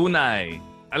mga katunay?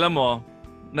 Alam mo,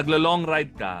 naglo-long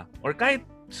ride ka or kahit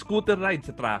scooter ride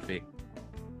sa traffic,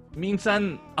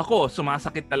 minsan ako,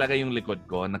 sumasakit talaga yung likod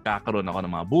ko. Nagkakaroon ako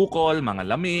ng mga bukol, mga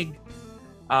lamig.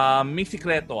 May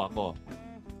sikreto ako.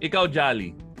 Ikaw,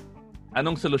 Jolly,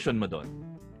 anong solusyon mo doon?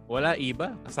 Wala,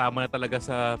 iba. Kasama na talaga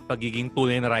sa pagiging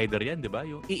tunay na rider yan, di ba?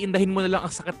 Yung iindahin mo na lang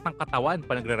ang sakit ng katawan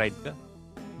pa nagre-ride ka.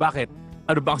 Bakit?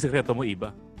 Ano ba ang sikreto mo,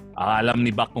 iba? Alam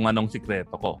ni Bak kung anong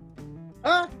sikreto ko.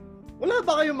 Ha? Wala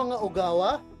ba kayong mga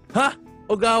ogawa? Ha?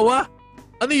 Ogawa?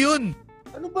 Ano yun?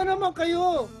 Ano ba naman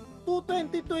kayo?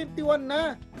 2021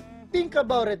 na. Think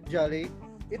about it, Jolly.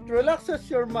 It relaxes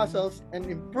your muscles and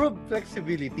improves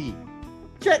flexibility.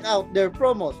 Check out their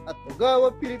promos at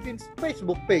Ogawa Philippines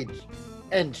Facebook page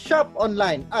and shop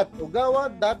online at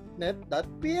ogawa.net.ph.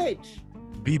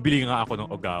 Bibili nga ako ng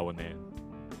Ogawa na yan.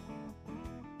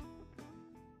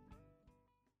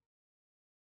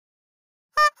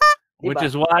 Which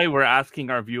is why we're asking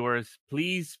our viewers,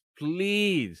 please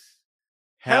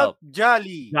help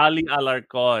Jolly. Jolly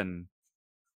Alarcon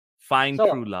find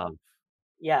So- true love.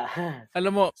 Yeah.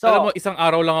 Alam So- mo, isang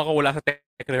araw lang ako wala sa tech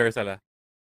rehearsal,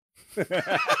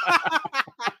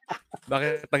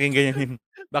 Bakit naging ganyan yun?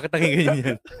 Bakit naging ganyan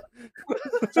yan?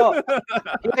 So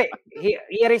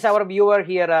here is our viewer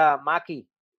here, Maki.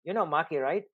 You know Maki,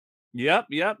 right? Yep.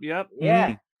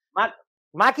 Yeah.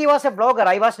 Maki was a blogger.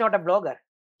 I was not a blogger.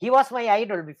 He was my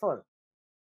idol before.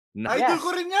 Idol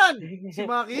ko rin yan. Si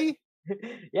Maki.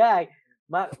 Yeah.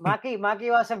 Maki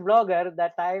was a blogger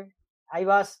that time. I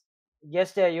was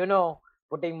just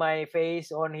putting my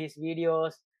face on his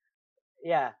videos.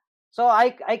 Yeah. So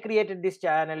I created this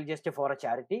channel just for a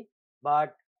charity,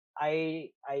 but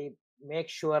I make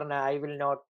sure now I will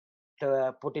not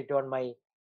put it on my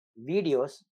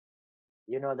videos.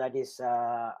 That is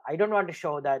I don't want to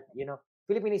show that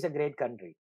Philippines is a great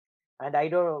country, and I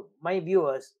don't my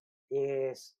viewers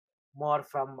is more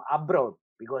from abroad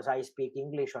because I speak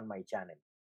English on my channel.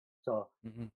 So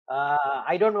Mhm.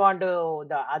 I don't want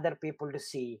the other people to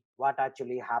see what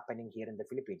actually happening here in the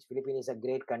Philippines. Philippines is a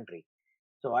great country.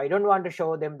 So I don't want to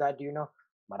show them that,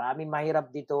 maraming mahirap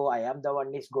dito. I am the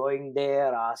one is going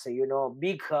there as a,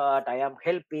 big heart. I am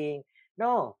helping.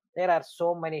 No, there are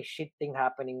so many shit thing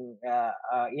happening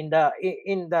in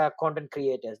the content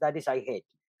creators. That is I hate.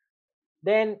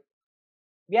 Then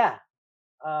yeah,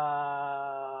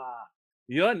 uh,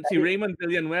 Yun, that si is, Raymond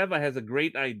Villanueva has a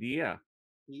great idea.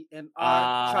 TNR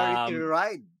charity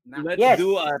ride. Let's yes.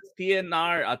 do a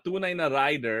TNR, a tunay na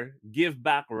rider, give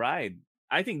back ride.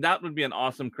 I think that would be an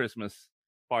awesome Christmas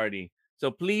party. So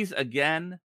please,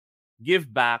 again, give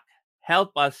back,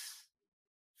 help us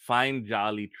find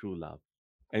jolly true love,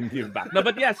 and give back. No,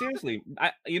 but yeah, seriously,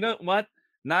 you know what,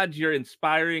 Naj, you're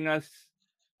inspiring us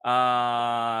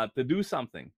to do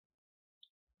something.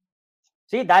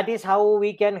 See, that is how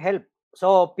we can help.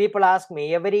 So people ask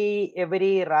me every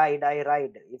ride I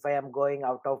ride. If I am going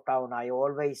out of town, I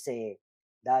always say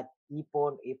that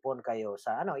ipon kayo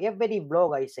sa every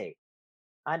vlog I say,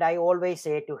 and I always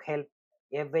say to help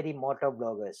every motor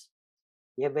bloggers,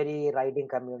 every riding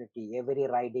community, every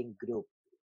riding group.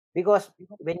 Because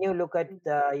when you look at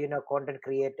the content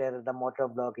creator, the motor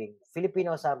blogging,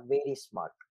 Filipinos are very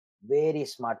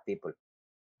smart people.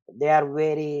 They are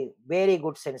very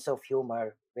good sense of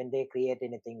humor when they create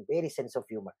anything, very sense of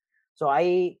humor. So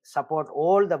I support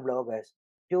all the bloggers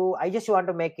to I just want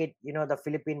to make it the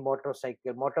Philippine motor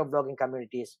blogging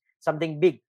community is something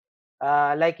big.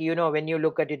 Like when you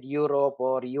look at it, Europe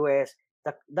or US,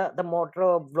 the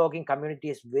motor blogging community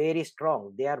is very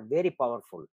strong. They are very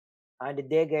powerful, and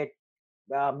they get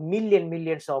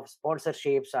millions of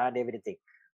sponsorships and everything.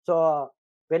 So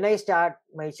when I start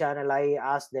my channel, I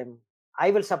ask them,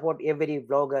 I will support every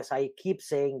vloggers. I keep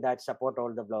saying that support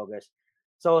all the vloggers.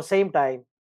 So same time,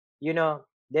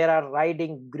 there are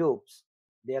riding groups.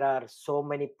 There are so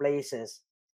many places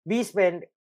we spend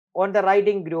on the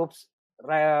riding groups.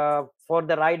 For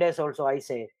the riders also, I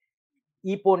say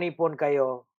ipon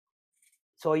kayo,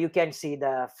 so you can see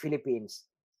the Philippines.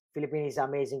 Philippines is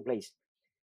amazing place,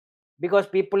 because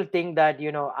people think that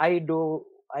I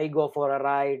go for a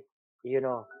ride,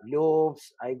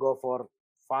 loops, I go for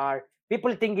far.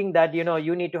 People thinking that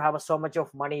you need to have so much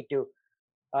of money to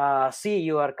see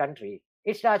your country.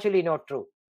 It's actually not true.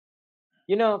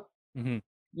 you know Mhm.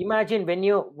 Imagine when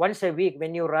you once a week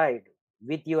when you ride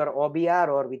with your OBR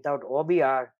or without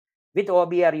OBR. With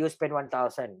OBR you spend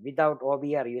 1000, without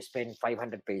OBR you spend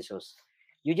 500 pesos.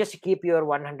 You just keep your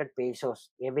 100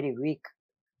 pesos every week.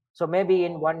 So maybe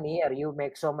in 1 year you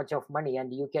make so much of money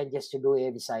and you can just do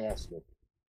a Visayas loop.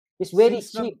 It's very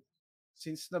Since na cheap.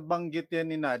 since nabanggit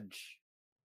yan ni Nudge,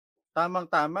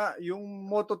 tamang-tama yung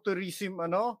mototourism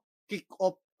kick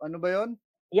off ba 'yon?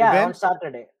 Yeah, on Event?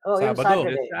 Saturday. Oh, in Sabado. This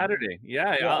Saturday. Saturday,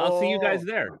 yeah, Yeah. I'll see you guys Oo.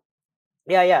 there.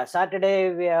 Yeah.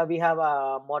 Saturday we have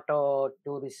a moto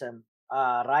tourism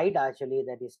ride actually,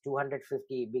 that is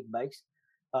 250 big bikes.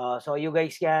 So you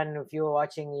guys can, if you're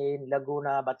watching in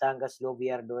Laguna, Batangas, Lo, we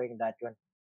are doing that one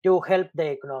to help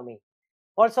the economy.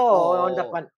 Also on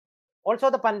Oo.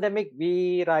 the pandemic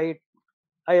we ride.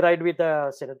 I ride with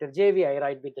Senator JV. I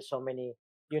ride with so many,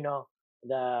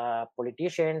 the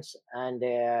politicians and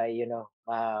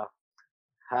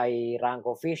high rank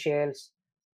officials,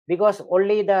 because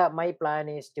only the my plan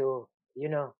is to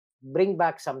bring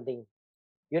back something.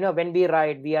 When we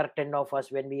ride, we are 10 of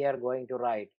us. When we are going to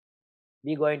ride,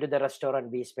 we go into the restaurant,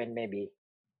 we spend maybe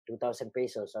 2,000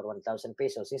 pesos or 1,000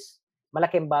 pesos. Is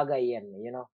malaking bagay yan,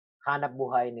 hanap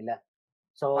buhay nila.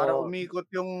 Para So umikot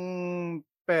yung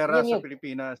pera yun sa yun.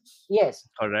 Pilipinas. Yes,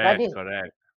 that Correct, is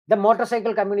correct. the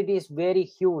motorcycle community is very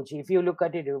huge. If you look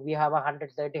at it, we have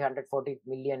 130 140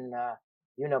 million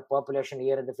population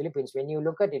here in the Philippines. When you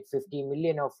look at it, 50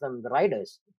 million of them the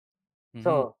riders. Mhm.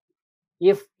 So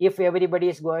if everybody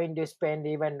is going to spend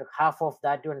even half of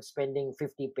that one, spending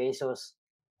 50 pesos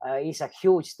is a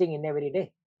huge thing in every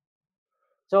day.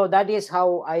 So that is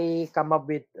how I come up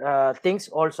with things.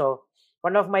 Also,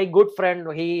 one of my good friend,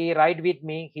 he ride with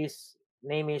me. His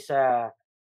name is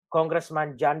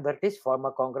Congressman John Bertis,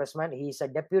 former congressman. He is a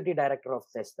deputy director of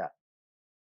Tesla.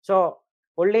 So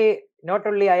not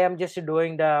only I am just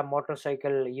doing the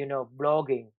motorcycle,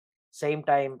 blogging. Same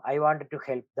time, I wanted to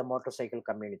help the motorcycle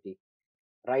community,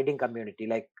 riding community.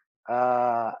 Like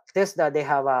Tesla, they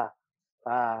have a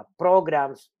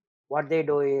programs. What they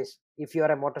do is, if you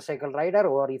are a motorcycle rider,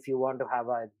 or if you want to have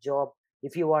a job,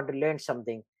 if you want to learn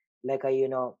something like a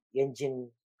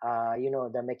engine,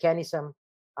 the mechanism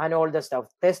and all the stuff,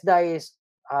 Tesla is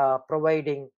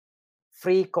providing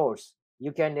free course.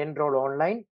 You can enroll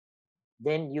online,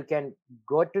 then you can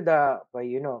go to the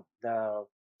the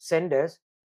centers,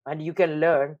 and you can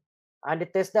learn. And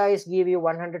Tesla is give you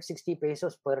 160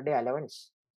 pesos per day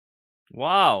allowance.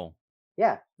 Wow.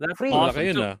 Yeah, That's free. awesome.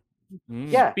 Malaki yun So,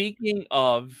 Yeah. speaking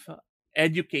of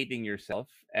educating yourself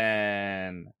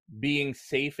and being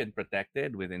safe and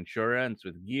protected with insurance,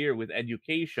 with gear, with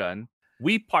education,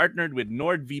 we partnered with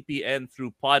NordVPN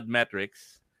through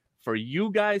Podmetrics. For you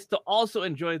guys to also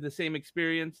enjoy the same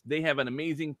experience, they have an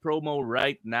amazing promo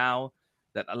right now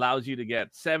that allows you to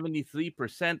get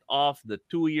 73% off the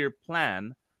 2-year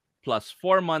plan plus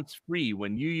 4 months free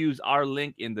when you use our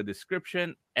link in the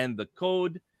description and the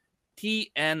code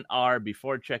TNR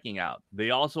before checking out.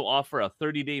 They also offer a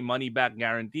 30-day money-back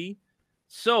guarantee.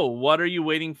 So, what are you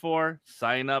waiting for?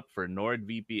 Sign up for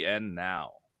NordVPN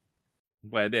now.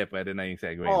 Pwede na yung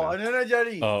segue na. Ano na,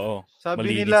 Johnny? Oo. Sabi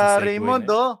Malinis nila, yung segue Raymond,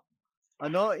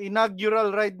 na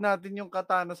inaugural ride natin yung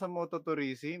katana sa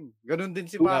mototourism. Ganun din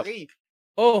si Maki.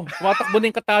 Tumatakbo na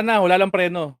yung katana. Wala lang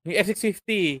preno. Yung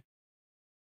F650.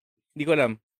 Hindi ko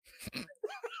alam.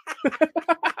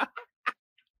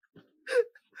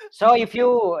 So if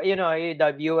you the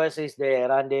viewers is there,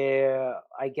 and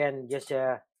I can just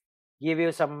give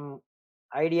you some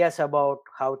ideas about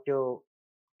how to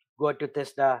go to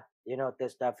Tesla,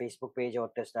 Tesla Facebook page,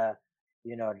 or Tesla,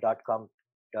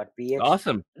 .com.ph.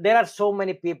 Awesome. There are so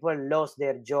many people lost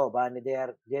their job, and they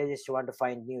just want to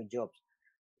find new jobs.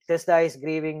 Tesla is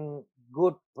giving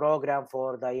good program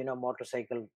for the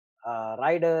motorcycle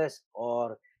riders,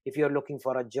 or if you're looking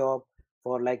for a job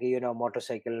for like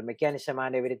motorcycle mechanism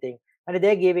and everything, and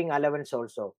they're giving allowance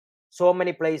also. So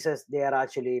many places they are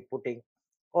actually putting.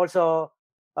 Also,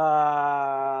 there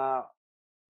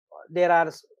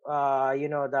are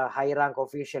the high rank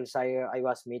officials I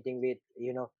was meeting with.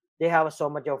 They have so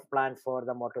much of plan for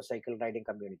the motorcycle riding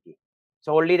community.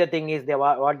 So only the thing is,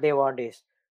 what they want is,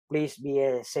 please be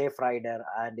a safe rider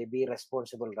and be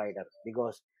responsible rider,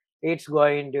 because it's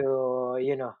going to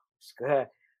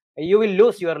you will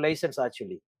lose your license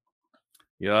actually.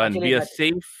 Yun, be a that-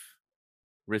 safe,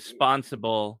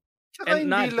 responsible, Tsaka and hindi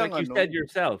not lang like you said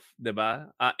yourself, diba?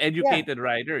 Educated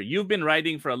rider. You've been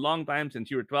riding for a long time,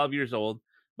 since you were 12 years old,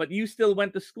 but you still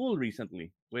went to school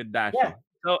recently with Dashi. Yeah.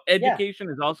 So education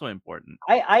is also important.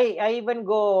 I even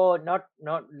go not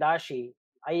Dashi.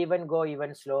 I even go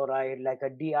even slow ride like a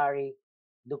DRE,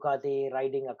 Ducati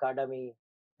Riding Academy,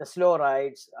 the slow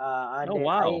rides. And Oh,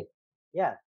 wow.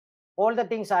 all the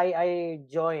things I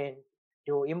join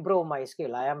to improve my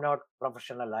skill. I am not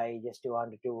professional. I just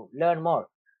wanted to learn more.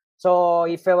 So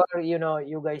if ever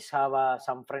you guys have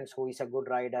some friends who is a good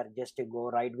rider, just to go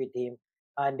ride with him,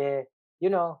 and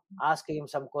ask him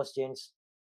some questions,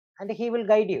 and he will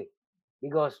guide you,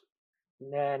 because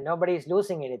nobody is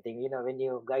losing anything when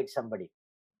you guide somebody.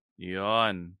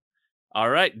 Yun. All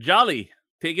right, Jolly,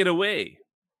 take it away.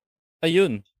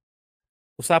 Ayun.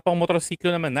 Usapang motorsiklo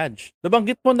naman, Nudge.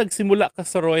 Nabanggit mo nagsimula ka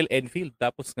sa Royal Enfield,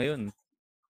 tapos ngayon,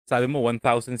 sabi mo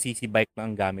 1,000cc bike na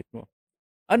ang gamit mo.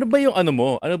 Ano ba yung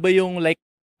mo? Ano ba yung like,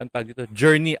 ang tawag dito,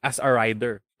 journey as a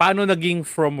rider? Paano naging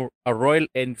from a Royal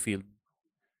Enfield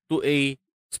to a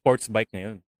sports bike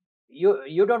ngayon?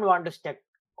 You don't want to stick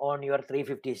on your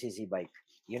 350cc bike.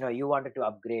 You wanted to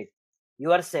upgrade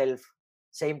yourself.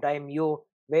 Same time,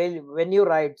 when you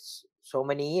ride so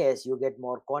many years, you get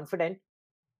more confident,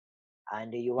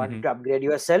 and you wanted to upgrade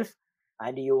yourself,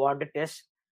 and you want to test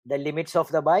the limits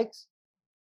of the bikes.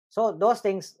 So those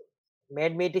things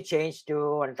made me to change to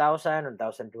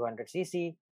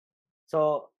 1,200cc.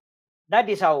 So that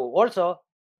is how also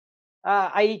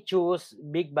I choose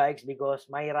big bikes,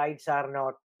 because my rides are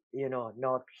not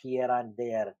not here and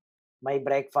there. My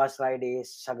breakfast ride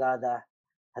is Sagada,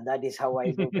 and that is how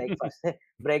I do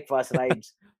breakfast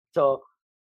rides. So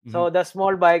the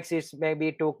small bikes is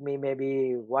maybe took me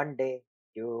maybe one day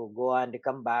to go and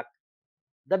come back.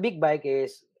 The big bike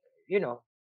is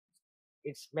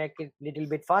it's make it little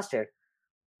bit faster.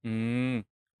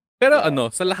 Pero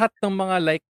sa lahat ng mga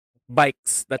like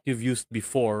bikes that you've used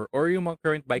before, or yung mga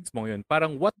current bikes mo yun,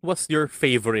 parang what was your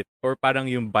favorite, or parang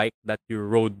yung bike that you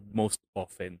rode most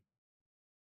often?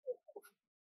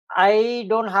 I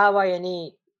don't have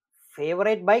any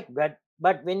favorite bike,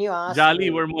 but when you ask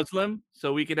Jolly, me, we're Muslim,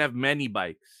 so we can have many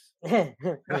bikes.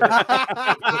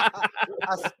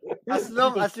 as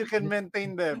long as you can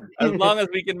maintain them. As long as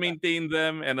we can maintain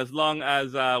them and as long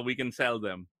as we can sell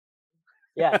them.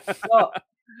 Yeah.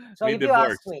 So May if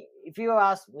divorce. you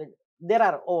ask me, there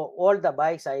are all the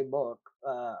bikes I bought.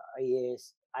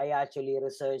 Yes, I actually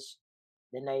research.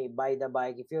 Then I buy the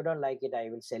bike. If you don't like it, I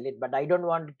will sell it. But I don't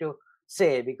want to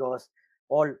say because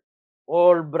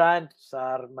all brands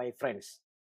are my friends.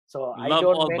 So I Love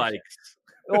don't all mention bikes.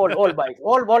 all bikes.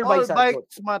 All All bikes are good.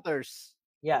 bikes matters.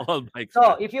 Yeah. All bikes.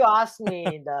 So if you ask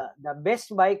me the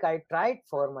best bike I tried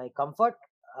for my comfort,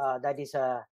 that is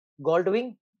a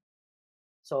Goldwing.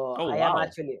 So Oh, I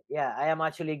am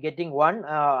actually getting one.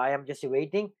 I am just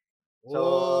waiting. So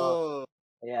Oh,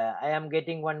 I am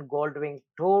getting one Goldwing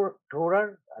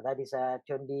Tourer. That is a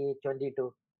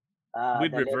 2022.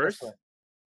 With The latest reverse? one.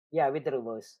 Yeah, with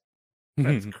reverse.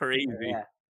 That's crazy. Yeah.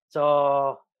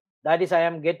 So that is I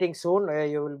am getting soon.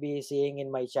 You will be seeing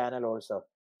in my channel also.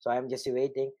 So I am just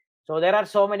waiting. So there are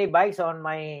so many bikes in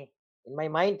my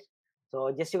mind.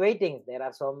 So just waiting. There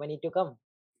are so many to come.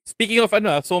 Speaking of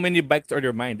so many bikes on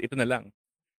your mind, ito na lang.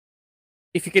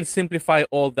 If you can simplify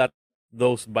all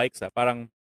those bikes, parang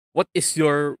what is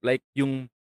your like yung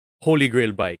holy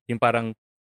grail bike? Yung parang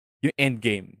yung end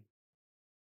game.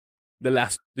 Yung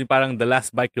the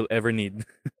last bike you'll ever need.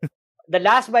 The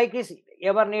last bike is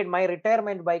ever need. My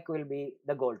retirement bike will be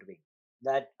the Goldwing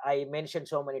that I mentioned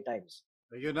so many times.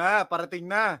 ayun na, parating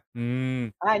na.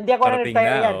 Hindi ako Parating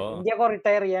retire na, yan. oo. Hindi ako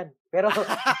retire yan. Pero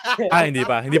Hindi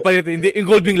pa. Hindi yung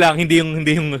Goldwing lang, hindi yung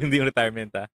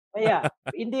retirement yeah,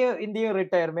 hindi yung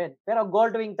retirement. Pero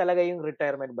Goldwing talaga yung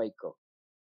retirement bike ko.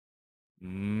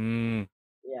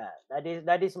 Yeah,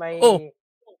 that is my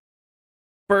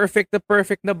perfect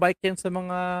na bike yan sa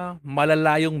mga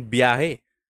malalayong biyahe.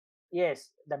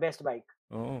 Yes, the best bike.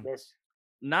 Oh. Best.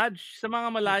 Nudge, sa mga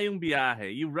malayong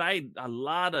biyahe, you ride a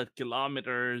lot of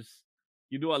kilometers.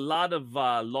 You do a lot of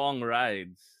long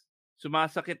rides.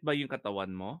 Sumasakit ba yung katawan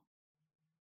mo?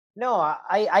 No,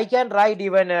 I can ride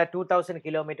even 2,000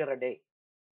 kilometer a day.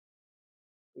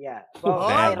 Yeah.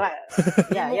 Well,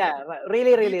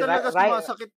 really. Hindi talaga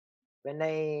sumasakit. When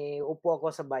I upo ako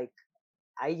sa bike,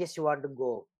 I just want to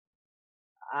go.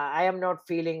 I am not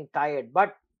feeling tired.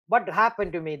 But what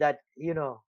happened to me that,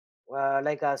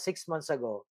 like 6 months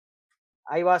ago,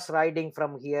 I was riding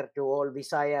from here to all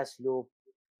Visayas loop.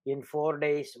 In 4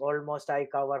 days, almost I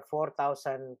cover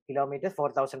 4,000 kilometers,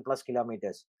 4,000 plus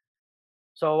kilometers.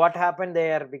 So what happened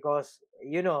there? Because,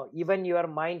 even your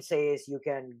mind says you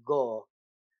can go,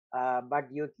 but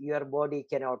your body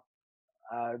cannot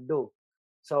do.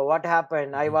 So what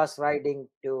happened? I was riding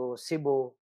to Cebu.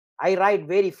 I ride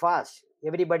very fast.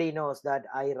 Everybody knows that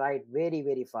I ride very,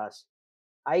 very fast.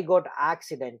 I got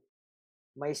accident.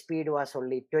 My speed was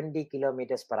only 20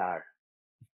 kilometers per hour.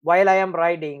 While I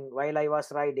was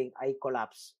riding, I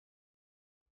collapsed.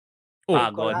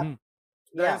 Pagod.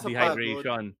 Yeah.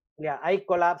 Dehydration. Yeah, I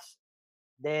collapsed.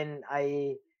 Then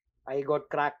I got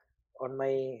crack on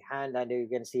my hand, and you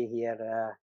can see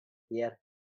here. Here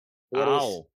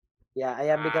Ow. Yeah, I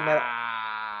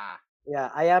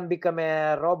am become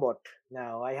a robot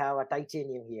now. I have a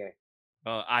titanium here.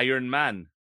 Iron Man.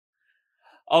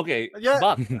 Okay, Yeah,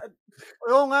 Buck.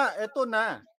 Oo nga, eto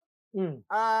na. Mm.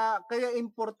 Kaya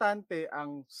importante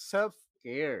ang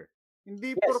self-care.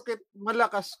 Hindi Yes. porket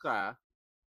malakas ka,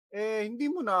 hindi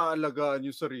mo naaalagaan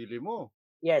yung sarili mo.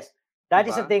 Yes, that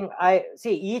is the Diba? thing. I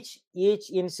see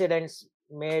each incident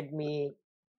made me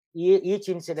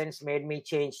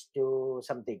change to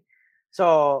something.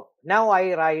 So now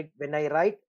when I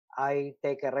ride, I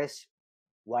take a rest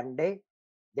one day,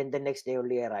 then the next day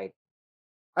only I ride.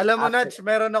 Alam mo, After- Nudge,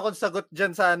 meron akong sagot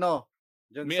dyan sa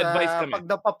dyan May sa advice kami. pag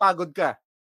napapagod ka.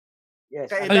 Yes.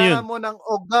 Kailangan mo ng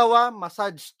Ogawa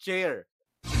massage chair.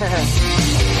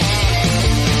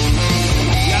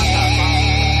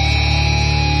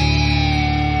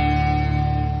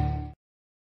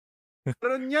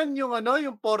 Meron yan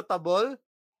yung portable.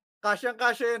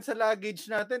 Kasyang-kasya yan sa luggage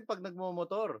natin pag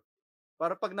nagmomotor.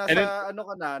 Para pag nasa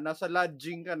nasa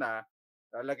lodging ka na,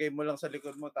 lalagay mo lang sa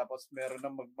likod mo tapos meron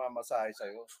nang magmamasahe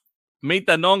sa'yo. May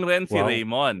tanong rin si Wow.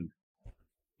 Raymond.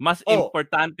 Mas Oh.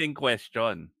 importanteng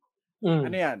question.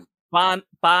 Ano yan?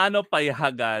 Paano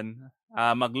payagan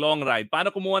mag-long ride?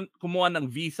 Paano kumuha ng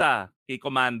visa kay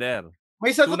Commander?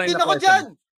 May sagot Tunay din na ako question. dyan!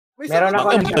 May Meron sagot ako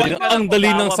din dyan. ako. Ang dali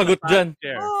ng sagot dyan.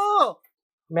 Oo!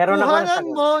 Meron ako ng Kuhanan sagot.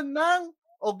 mo ng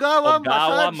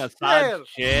Ogawa massage chair.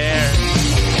 chair.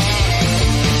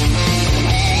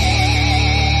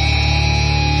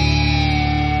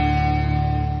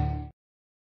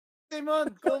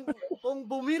 Timon, kung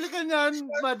bumili ka niyan,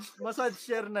 massage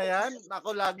chair na yan,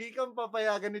 ako lagi kang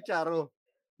papayagan ni Charo.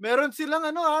 Meron silang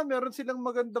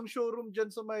magandang showroom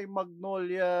dyan sa may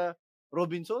Magnolia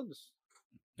Robinsons.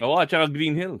 Oo, at saka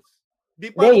Green Hills. Di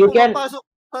pa Hindi, ako you can pumapasok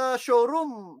sa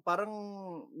showroom, parang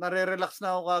nare-relax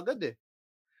na ako kagad eh.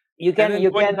 you And can then you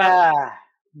going can back,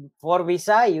 for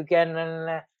visa you can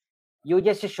you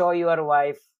just show your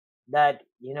wife that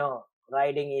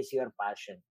riding is your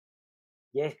passion.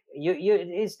 Yes, you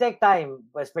it's take time,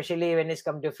 especially when it's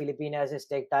come to Filipinas. It's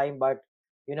take time, but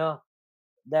you know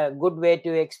the good way to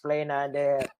explain and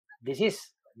this is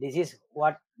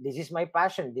my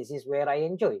passion. This is where I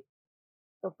enjoy.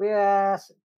 So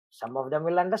yes, some of them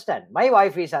will understand. My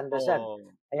wife is understand. Oh.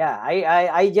 Yeah,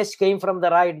 I just came from the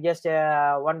ride just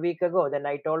 1 week ago. Then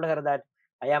I told her that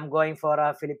I am going for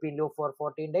a Philippine loop for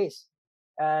 14 days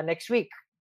next week.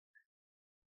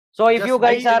 So if you Just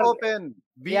guys be are open.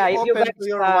 Be yeah, if you open guys to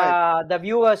your wife. the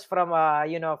viewers from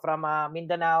from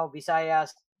Mindanao,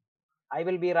 Visayas, I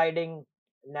will be riding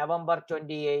November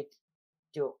 28th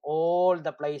to all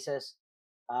the places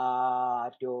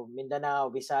to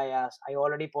Mindanao, Visayas. I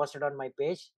already posted on my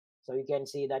page, so you can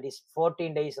see that is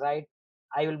 14 days ride.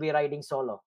 I will be riding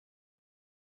solo.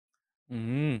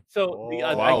 Mm. so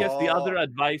I Wow. guess the other Oh.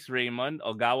 advice, Raymond,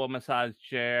 Ogawa massage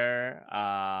chair,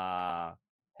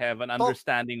 have an Top.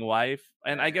 understanding wife,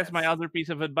 and I guess my Yes. other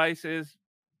piece of advice is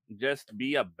just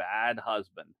be a bad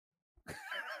husband.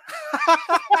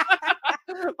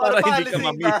 Para Para hindi ka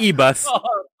paalisin ka. Ibas.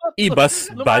 Ibas,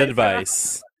 bad Lumayas ka na. advice.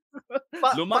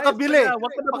 Lumayas ka Pakabili. na.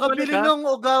 Huwag ka na bumalik, Pakabili ha? ng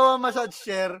Ogawa massage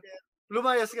chair.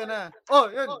 Lumayas ka na.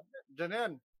 Oh, yun. Diyan na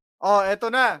yun. Oh, eto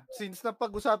na. Since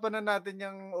napag-usapan na natin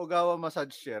yung Ogawa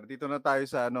massage chair, dito na tayo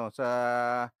sa sa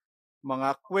mga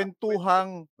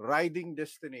kwentuhang riding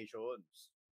destinations.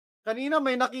 Kanina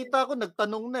may nakita ko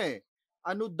nagtanong na eh.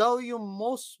 Ano daw yung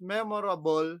most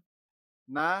memorable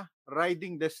na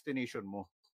riding destination mo?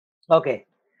 Okay,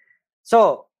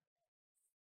 so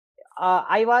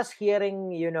I was hearing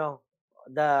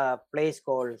the place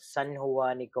called San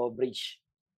Juanico Bridge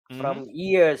from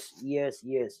years.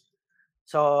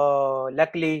 So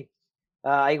luckily,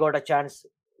 I got a chance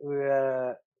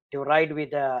to ride with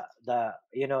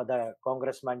the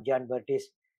Congressman John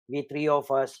Burtis. We three of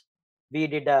us, we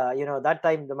did that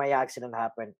time my accident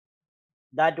happened.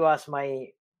 That was my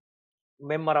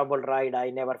memorable ride.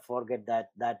 I never forget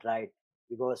that ride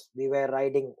because we were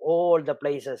riding all the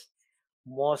places.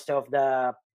 Most of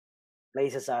the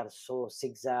places are so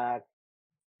zigzag.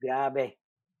 Grabe.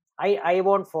 I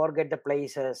won't forget the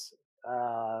places,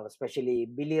 especially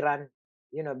Biliran.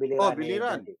 Oh, Biliran.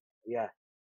 Biliran. Yeah.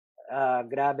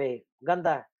 Grabe.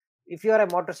 Ganda. If you're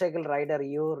a motorcycle rider,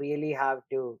 you really have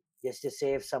to just to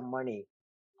save some money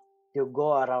to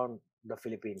go around the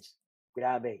Philippines.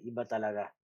 Grabe. Iba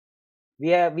talaga.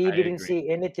 We I didn't agree. see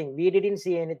anything. We didn't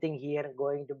see anything here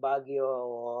going to Baguio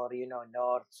or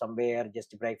north somewhere just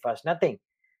to breakfast. Nothing.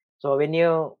 So when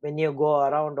you go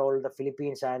around all the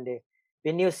Philippines and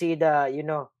when you see the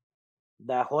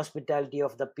hospitality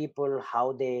of the people,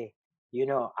 how they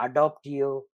adopt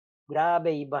you, grabe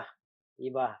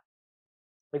iba.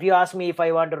 If you ask me if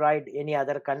I want to ride any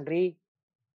other country,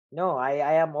 no,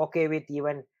 I am okay with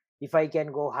even if I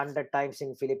can go 100 times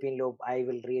in Philippine Loop, I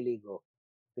will really go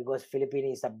because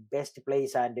Philippines is the best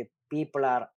place and the people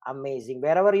are amazing.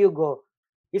 Wherever you go,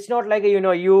 it's not like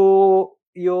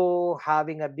you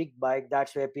having a big bike.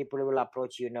 That's where people will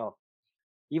approach you. No,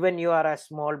 even you are a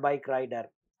small bike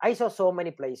rider. I saw so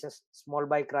many places, small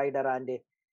bike rider, and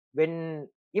when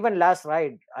even last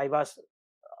ride, I was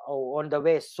on the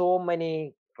way. So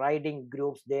many riding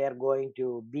groups they are going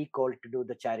to be called to do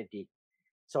the charity.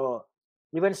 So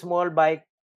even small bike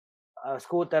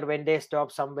scooter when they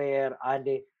stop somewhere and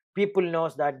people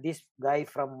knows that this guy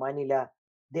from Manila,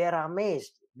 they are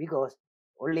amazed because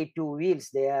only two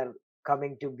wheels they are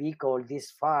coming to be called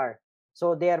this far.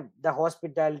 So the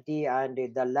hospitality and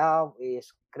the love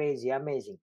is crazy,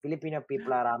 amazing. Filipino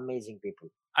people are amazing people.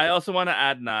 I also want to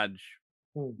add, Naj,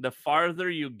 Hmm. the farther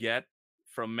you get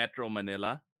from Metro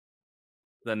Manila,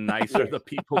 the nicer Yes. the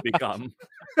people become.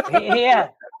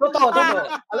 Yeah. Totoo.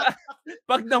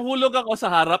 Pag nahulog ako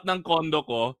sa harap ng kondo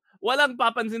ko, walang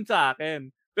papansin sa akin.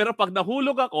 Pero pag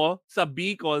nahulog ako sa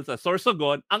Bicol, sa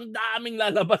Sorsogon, ang daming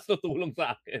lalabas tutulong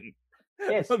sa akin.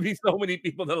 Yes. There'll be so many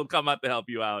people that'll come out to help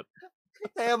you out.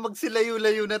 Kaya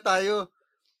magsilayo-layo na tayo.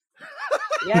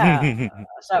 Yeah.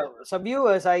 So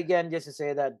viewers, I can just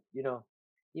say that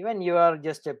even you are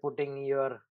just putting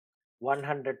your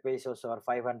 100 pesos or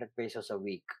 500 pesos a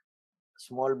week.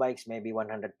 Small bikes maybe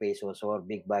 100 pesos or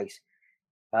big bikes.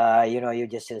 You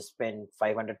just spend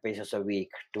 500 pesos a week,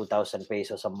 2,000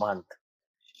 pesos a month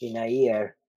in a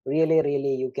year. Really,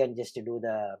 really, you can just do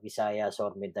the Visayas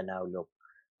or Mindanao look.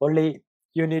 Only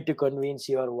You need to convince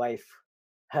your wife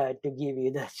to give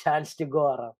you the chance to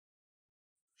go around.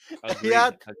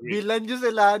 Kaya Agree. Agree. bilan nyo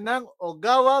sila ng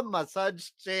Ogawa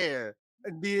Massage Chair.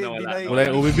 Hindi, hindi Nawala, na Wala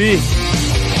yung nawala. OBB.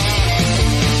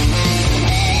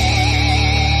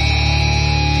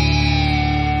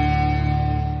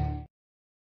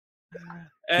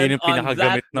 Yun And yung on that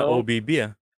pinakagamit na note, OBB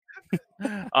ah.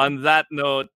 on that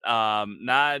note,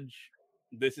 Naj,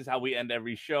 this is how we end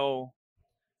every show.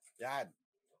 Yan.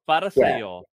 Para Yeah.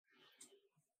 sa'yo,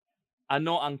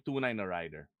 ano ang tunay na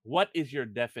rider? What is your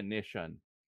definition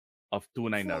of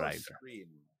tunay na Full rider? screen.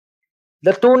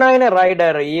 The 2-9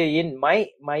 rider, in my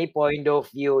point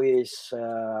of view, is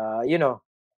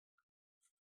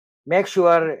make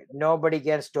sure nobody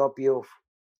can stop you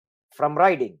from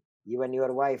riding. Even your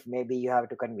wife, maybe you have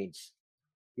to convince.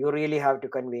 You really have to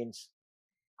convince,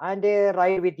 and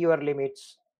ride with your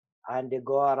limits, and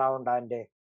go around and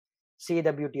see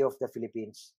the beauty of the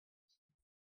Philippines,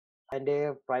 and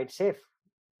ride safe.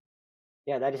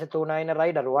 Yeah, that is a 2-9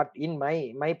 rider. What in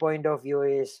my point of view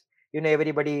is,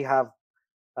 everybody have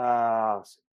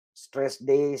stress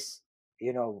days,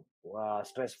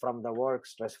 stress from the work,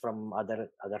 stress from other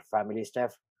family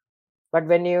stuff. But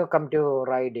when you come to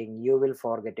riding, you will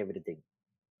forget everything.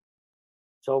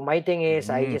 So my thing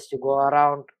is, I Mhm. just to go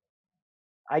around.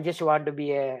 I just want to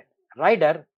be a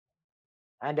rider,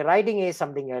 and riding is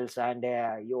something else. And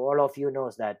you all of you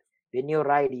knows that when you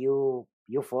ride, you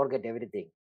forget everything.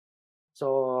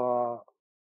 So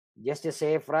just a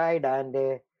safe ride,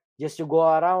 and just to go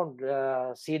around,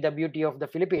 see the beauty of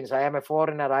the Philippines. I am a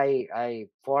foreigner.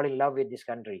 I fall in love with this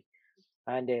country,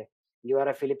 and you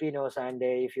are a Filipinos, and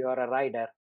if you are a rider,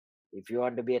 if you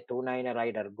want to be a 2-9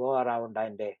 rider, go around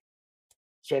and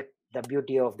check the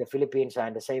beauty of the Philippines,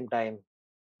 and at the same time,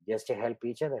 just to help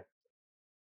each other.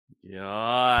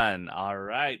 Yan. All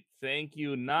right. Thank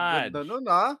you, Naj. Ganda nun,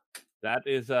 ha? That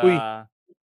is Uy.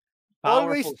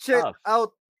 Always powerful check stuff.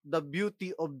 out the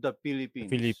beauty of the Philippines.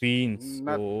 Philippines.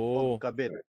 Not Oo. of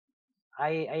Kabit.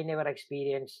 I never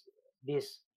experienced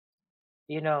this,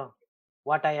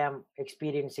 what I am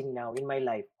experiencing now in my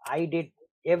life. I did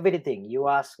everything. You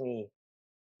ask me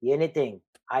anything,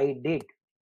 I did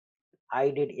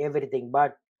everything.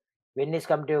 But when it's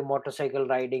come to motorcycle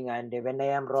riding, and when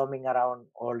I am roaming around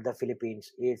all the Philippines,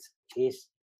 is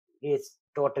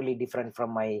totally different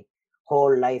from my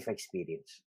whole life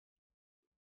experience.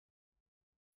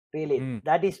 Really, Mm.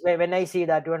 that is when I see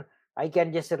that one, I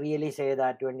can just really say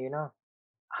that one,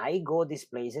 I go these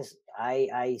places,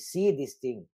 I see this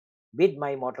thing with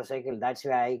my motorcycle. That's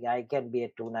why I can be a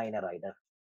 2-9 rider.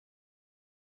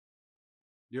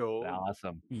 Yo.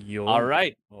 Awesome. Yun. All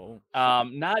right. Oo.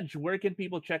 Naj, where can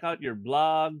people check out your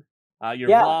blog, your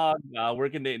Yeah. vlog?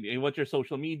 Where can they? What's your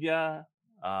social media?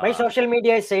 My social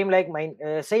media is same like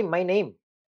my name,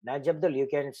 Naj Abdul. You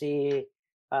can see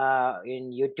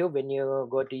in YouTube when you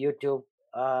go to YouTube,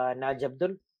 Naj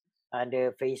Abdul, and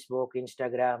Facebook,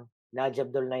 Instagram, Naj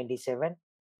Abdul 97.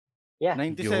 Yeah.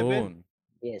 97. Yun.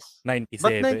 Yes. But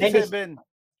 97. 97?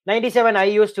 97.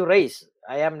 I used to race.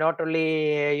 I am not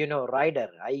only rider.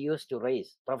 I used to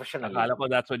race professionally. Akala ko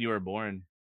that's when you were born.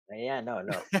 Yeah, no.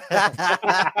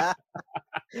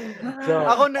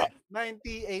 Ako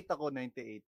 98 ako,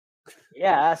 98.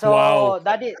 Yeah, so Wow.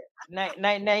 that is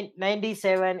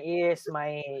 97 is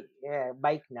my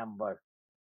bike number.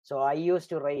 So I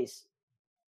used to race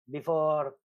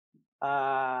before.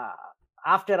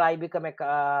 After I become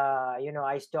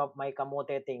I stop my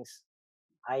Kamote things.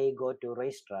 I go to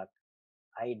racetrack.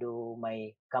 I do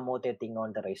my Kamote thing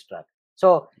on the racetrack.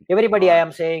 So everybody, I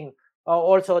am saying,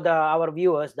 also our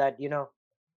viewers, that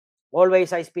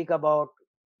always I speak about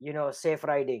safe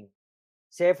riding.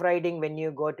 Safe riding when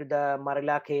you go to the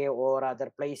Marilake or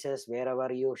other places,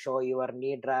 wherever you show your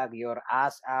knee drag, your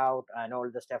ass out, and all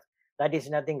the stuff. That is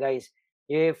nothing, guys.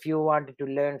 If you wanted to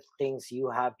learn things, you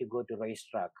have to go to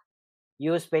racetrack.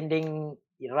 You spending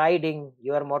riding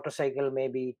your motorcycle,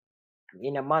 maybe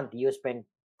in a month you spend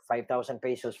 5,000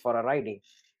 pesos for a riding.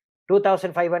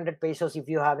 2,500 pesos if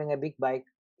you're having a big bike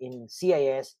in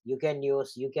CIS, you can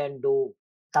do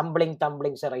tumbling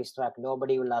sa racetrack.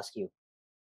 Nobody will ask you.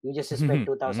 You just spend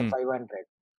 2,500.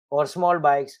 Or small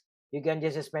bikes, you can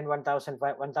just spend 1,000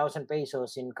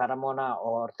 pesos in Carmona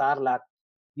or Tarlac.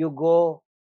 You go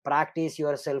practice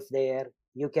yourself there.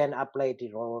 You can apply to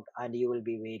road, and you will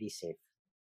be very safe.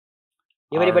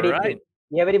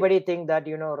 Everybody think that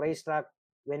racetrack,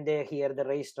 when they hear the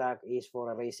racetrack, is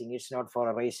for a racing. It's not for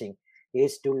a racing.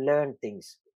 It's to learn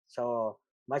things. So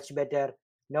much better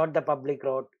not the public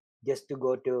road, just to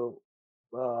go to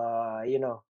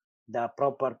the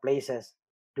proper places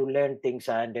to learn things.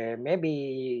 And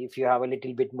maybe if you have a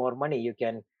little bit more money, you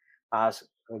can ask,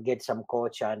 get some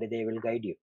coach, and they will guide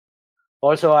you.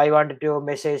 Also, I wanted to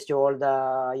message to all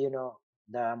the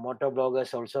the motor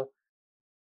bloggers also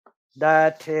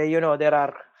that there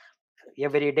are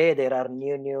every day there are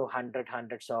new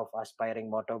hundreds of aspiring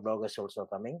motor bloggers also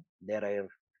coming. There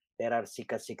are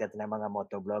sikat na mga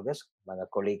motor bloggers, mga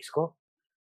colleagues ko.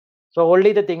 So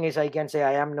only the thing is, I can say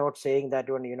I am not saying that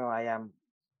one, I am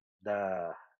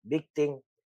the big thing,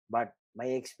 but my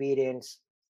experience,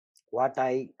 what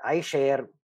I share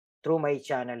through my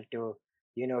channel to,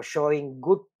 showing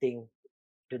good thing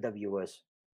to the viewers,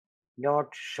 not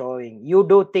showing. You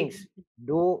do things,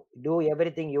 do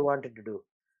everything you wanted to do,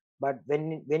 but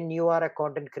when you are a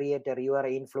content creator, you are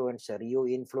an influencer, you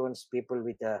influence people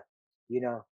with a,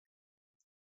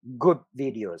 good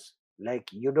videos. Like,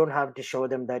 you don't have to show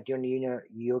them that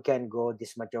you can go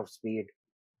this much of speed,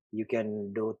 you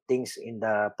can do things in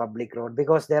the public road,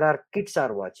 because there are kids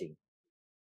are watching,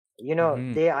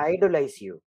 Mhm. they idolize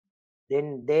you.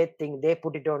 Then they think, they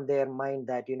put it on their mind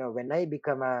that, when I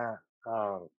become a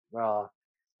uh, uh,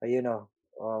 you know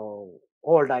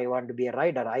old, I want to be a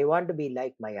rider, I want to be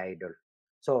like my idol.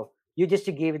 So you just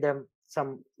give them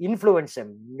some, influence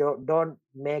them, don't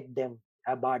make them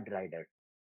a bad rider.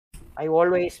 I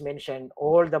always mention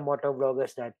all the motor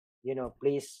bloggers that,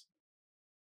 please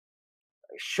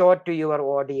show to your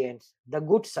audience the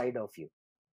good side of you.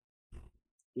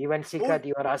 Even Sikat,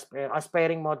 you are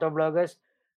aspiring motor bloggers.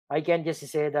 I can just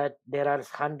say that there are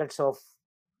hundreds of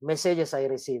messages I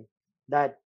receive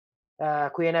that,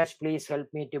 Kuyanaj, please help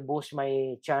me to boost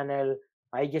my channel.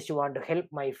 I just want to help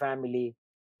my family.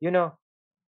 You know,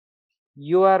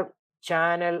 your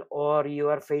channel or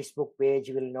your Facebook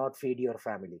page will not feed your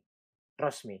family.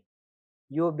 Trust me.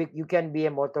 You can be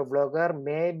a motor blogger.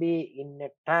 Maybe in a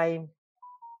time,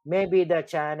 maybe the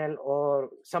channel or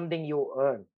something you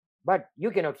earn, but you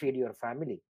cannot feed your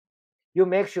family. You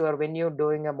make sure when you're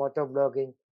doing a motor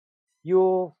blogging,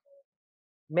 you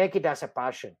make it as a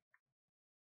passion,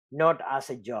 not as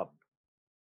a job.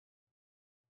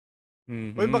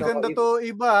 Uy, Mhm. maganda So if, to,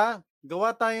 iba.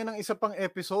 Gawa tayo ng isa pang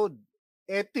episode.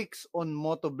 Ethics on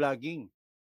motovlogging.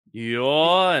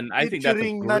 Yun. I think that's a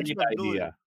Featuring Nudge great Abdul. idea.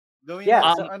 Gawin yeah,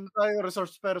 na, so tayo,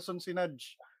 resource person si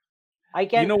Nudge. I You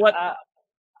can. know what?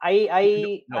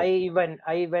 I No.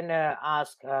 even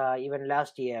ask, even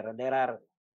last year there are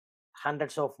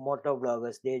hundreds of motor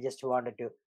bloggers. They just wanted to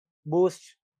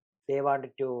boost. They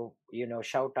wanted to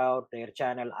shout out their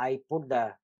channel. I put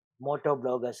the motor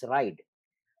bloggers ride.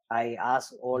 I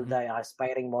asked all Mhm. the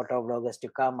aspiring motor bloggers to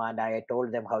come, and I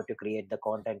told them how to create the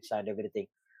contents and everything.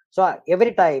 So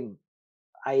every time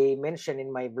I mention in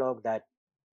my blog that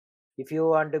if you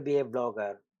want to be a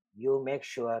blogger, you make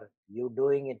sure you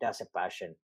doing it as a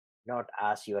passion, not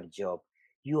as your job.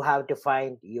 You have to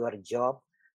find your job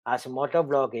as motor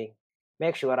blogging.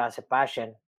 Make sure as a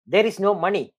passion. There is no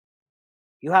money.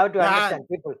 You have to Yan. understand,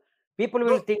 people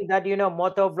will Go. think that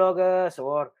motor bloggers,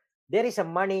 or there is a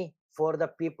money for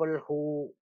the people who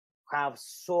have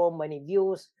so many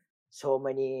views, so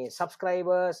many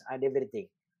subscribers and everything.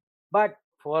 But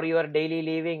for your daily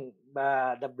living,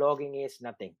 the blogging is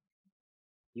nothing.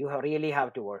 You really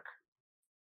have to work.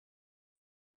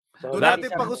 So Doon that That's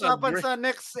is natin a pag-usapan great. sa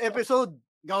next episode.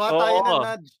 Gawa tayo ng Oh,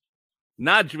 Nudge.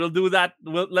 Nudge, we'll do that.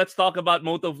 Let's talk about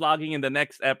moto vlogging in the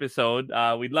next episode.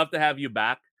 We'd love to have you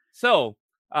back. So,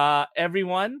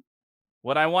 everyone,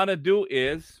 what I want to do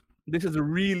is, this is a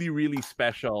really, really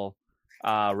special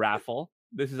raffle.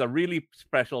 This is a really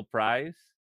special prize.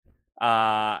 It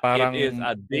is Parang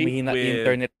a date umihina with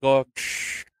internet ko.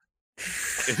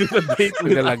 it is a date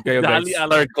with Tagalag kayo, Jolly guys.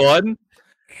 Alarcon.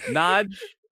 Nudge,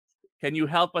 can you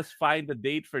help us find the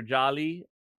date for Jolly?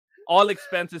 All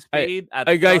expenses Ay, paid at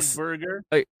ay Thug guys. Burger.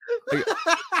 Ay, ay,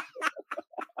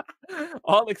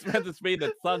 All expenses paid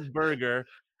at Thug Burger.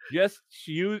 Just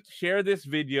share this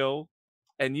video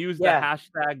and use the yeah,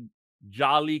 hashtag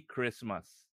Jolly Christmas.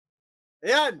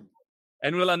 Ayan.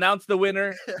 And we'll announce the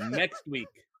winner next week.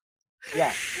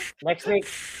 yeah. Next week,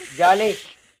 Jolly.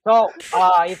 So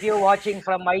if you're watching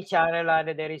from my channel and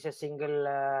there is a single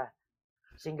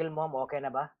mom, okay na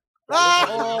ba? Jolly, Ah!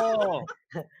 single mom. Oh,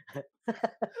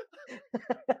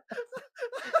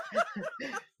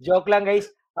 Joke lang, guys.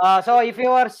 So if you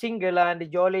are single and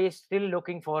Jolly is still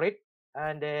looking for it,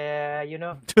 and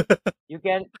you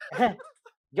can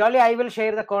Jolly, I will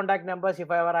share the contact numbers if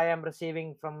ever I am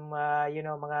receiving from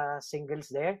mga singles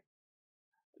there.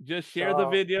 just share the So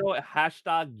video,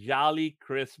 hashtag Jolly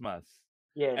Christmas.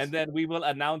 yes, And then we will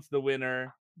announce the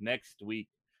winner next week.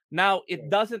 Now, it yes.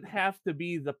 doesn't have to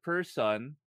be the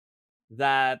person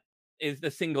that is the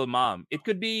single mom. It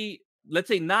could be, let's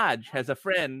say, Naj has a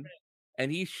friend and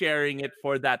he's sharing it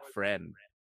for that friend.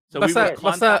 So we will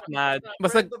contact Mad.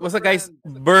 Basta guys,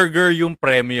 burger yung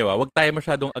premyo. Huwag tayo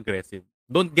masyadong aggressive.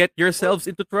 Don't get yourselves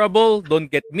into trouble.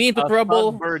 Don't get me into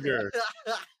trouble. Burger.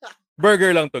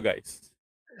 Burger lang to, guys.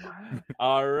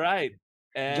 All right.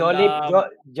 And,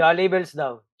 Jolly Bells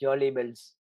now. Jolly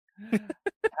Bells.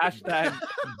 Hashtag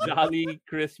Jolly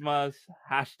Christmas.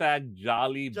 Hashtag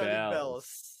Jolly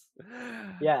Bells.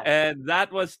 Yeah. And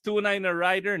that was 29 a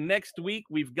Rider. Next week,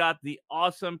 we've got the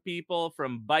awesome people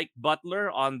from Bike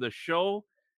Butler on the show.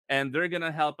 And they're going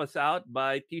to help us out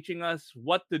by teaching us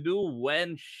what to do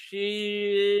when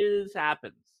shiz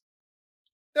happens.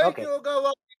 Thank you,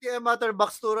 Ogawa, Matter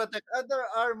Bakstura Tech. And there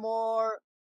are more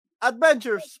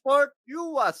Adventure Sport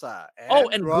Yuwasa.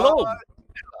 And Globe.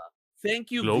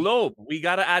 Thank you, Globe. We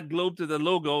got to add Globe to the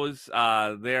logos.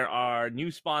 They're our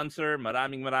new sponsor.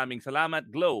 Maraming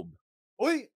salamat, Globe.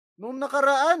 Uy, nung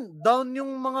nakaraan, down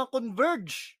yung mga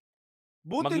Converge.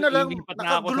 Buti na lang,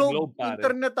 naka-Globe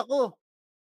internet ako.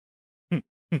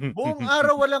 Buong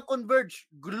araw walang Converge.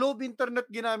 Globe internet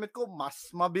ginamit ko, mas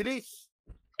mabilis.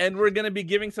 And we're gonna be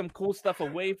giving some cool stuff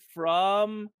away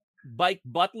from Bike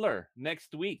Butler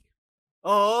next week.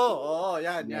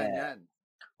 Yan.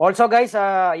 Also, guys,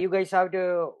 you guys have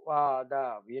to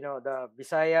the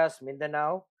Visayas,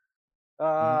 Mindanao.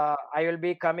 I will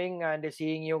be coming and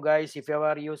seeing you guys. If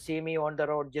ever you see me on the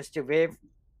road, just wave.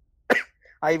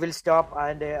 I will stop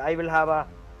and I will have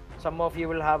some of you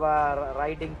will have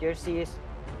riding jerseys,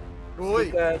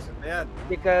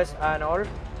 stickers and all.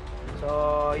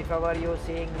 So if ever you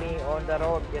seeing me on the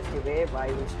road, just wave. I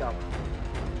will stop.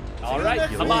 All right.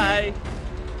 Bye.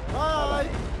 Bye.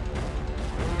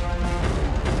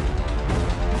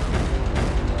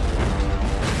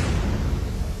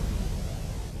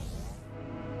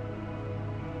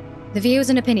 The views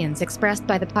and opinions expressed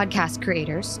by the podcast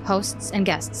creators, hosts, and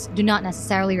guests do not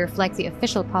necessarily reflect the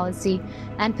official policy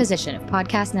and position of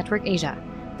Podcast Network Asia,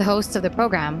 the hosts of the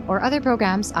program, or other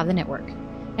programs of the network.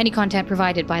 Any content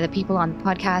provided by the people on the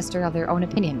podcast are of their own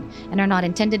opinion and are not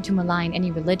intended to malign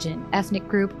any religion, ethnic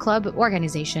group, club,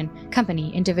 organization,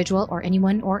 company, individual, or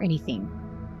anyone or anything.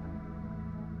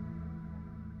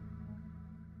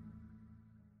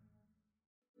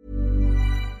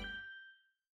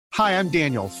 Hi, I'm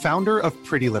Daniel, founder of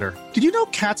Pretty Litter. Did you know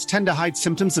cats tend to hide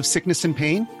symptoms of sickness and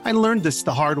pain? I learned this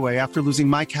the hard way after losing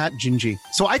my cat, Gingy.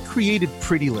 So I created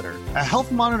Pretty Litter, a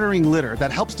health monitoring litter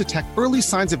that helps detect early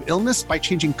signs of illness by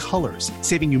changing colors,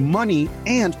 saving you money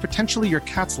and potentially your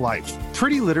cat's life.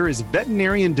 Pretty Litter is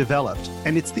veterinarian developed,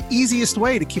 and it's the easiest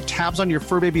way to keep tabs on your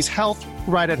fur baby's health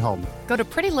right at home. Go to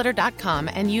prettylitter.com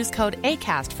and use code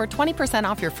ACAST for 20%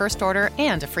 off your first order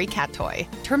and a free cat toy.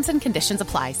 Terms and conditions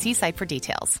apply. See site for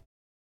details.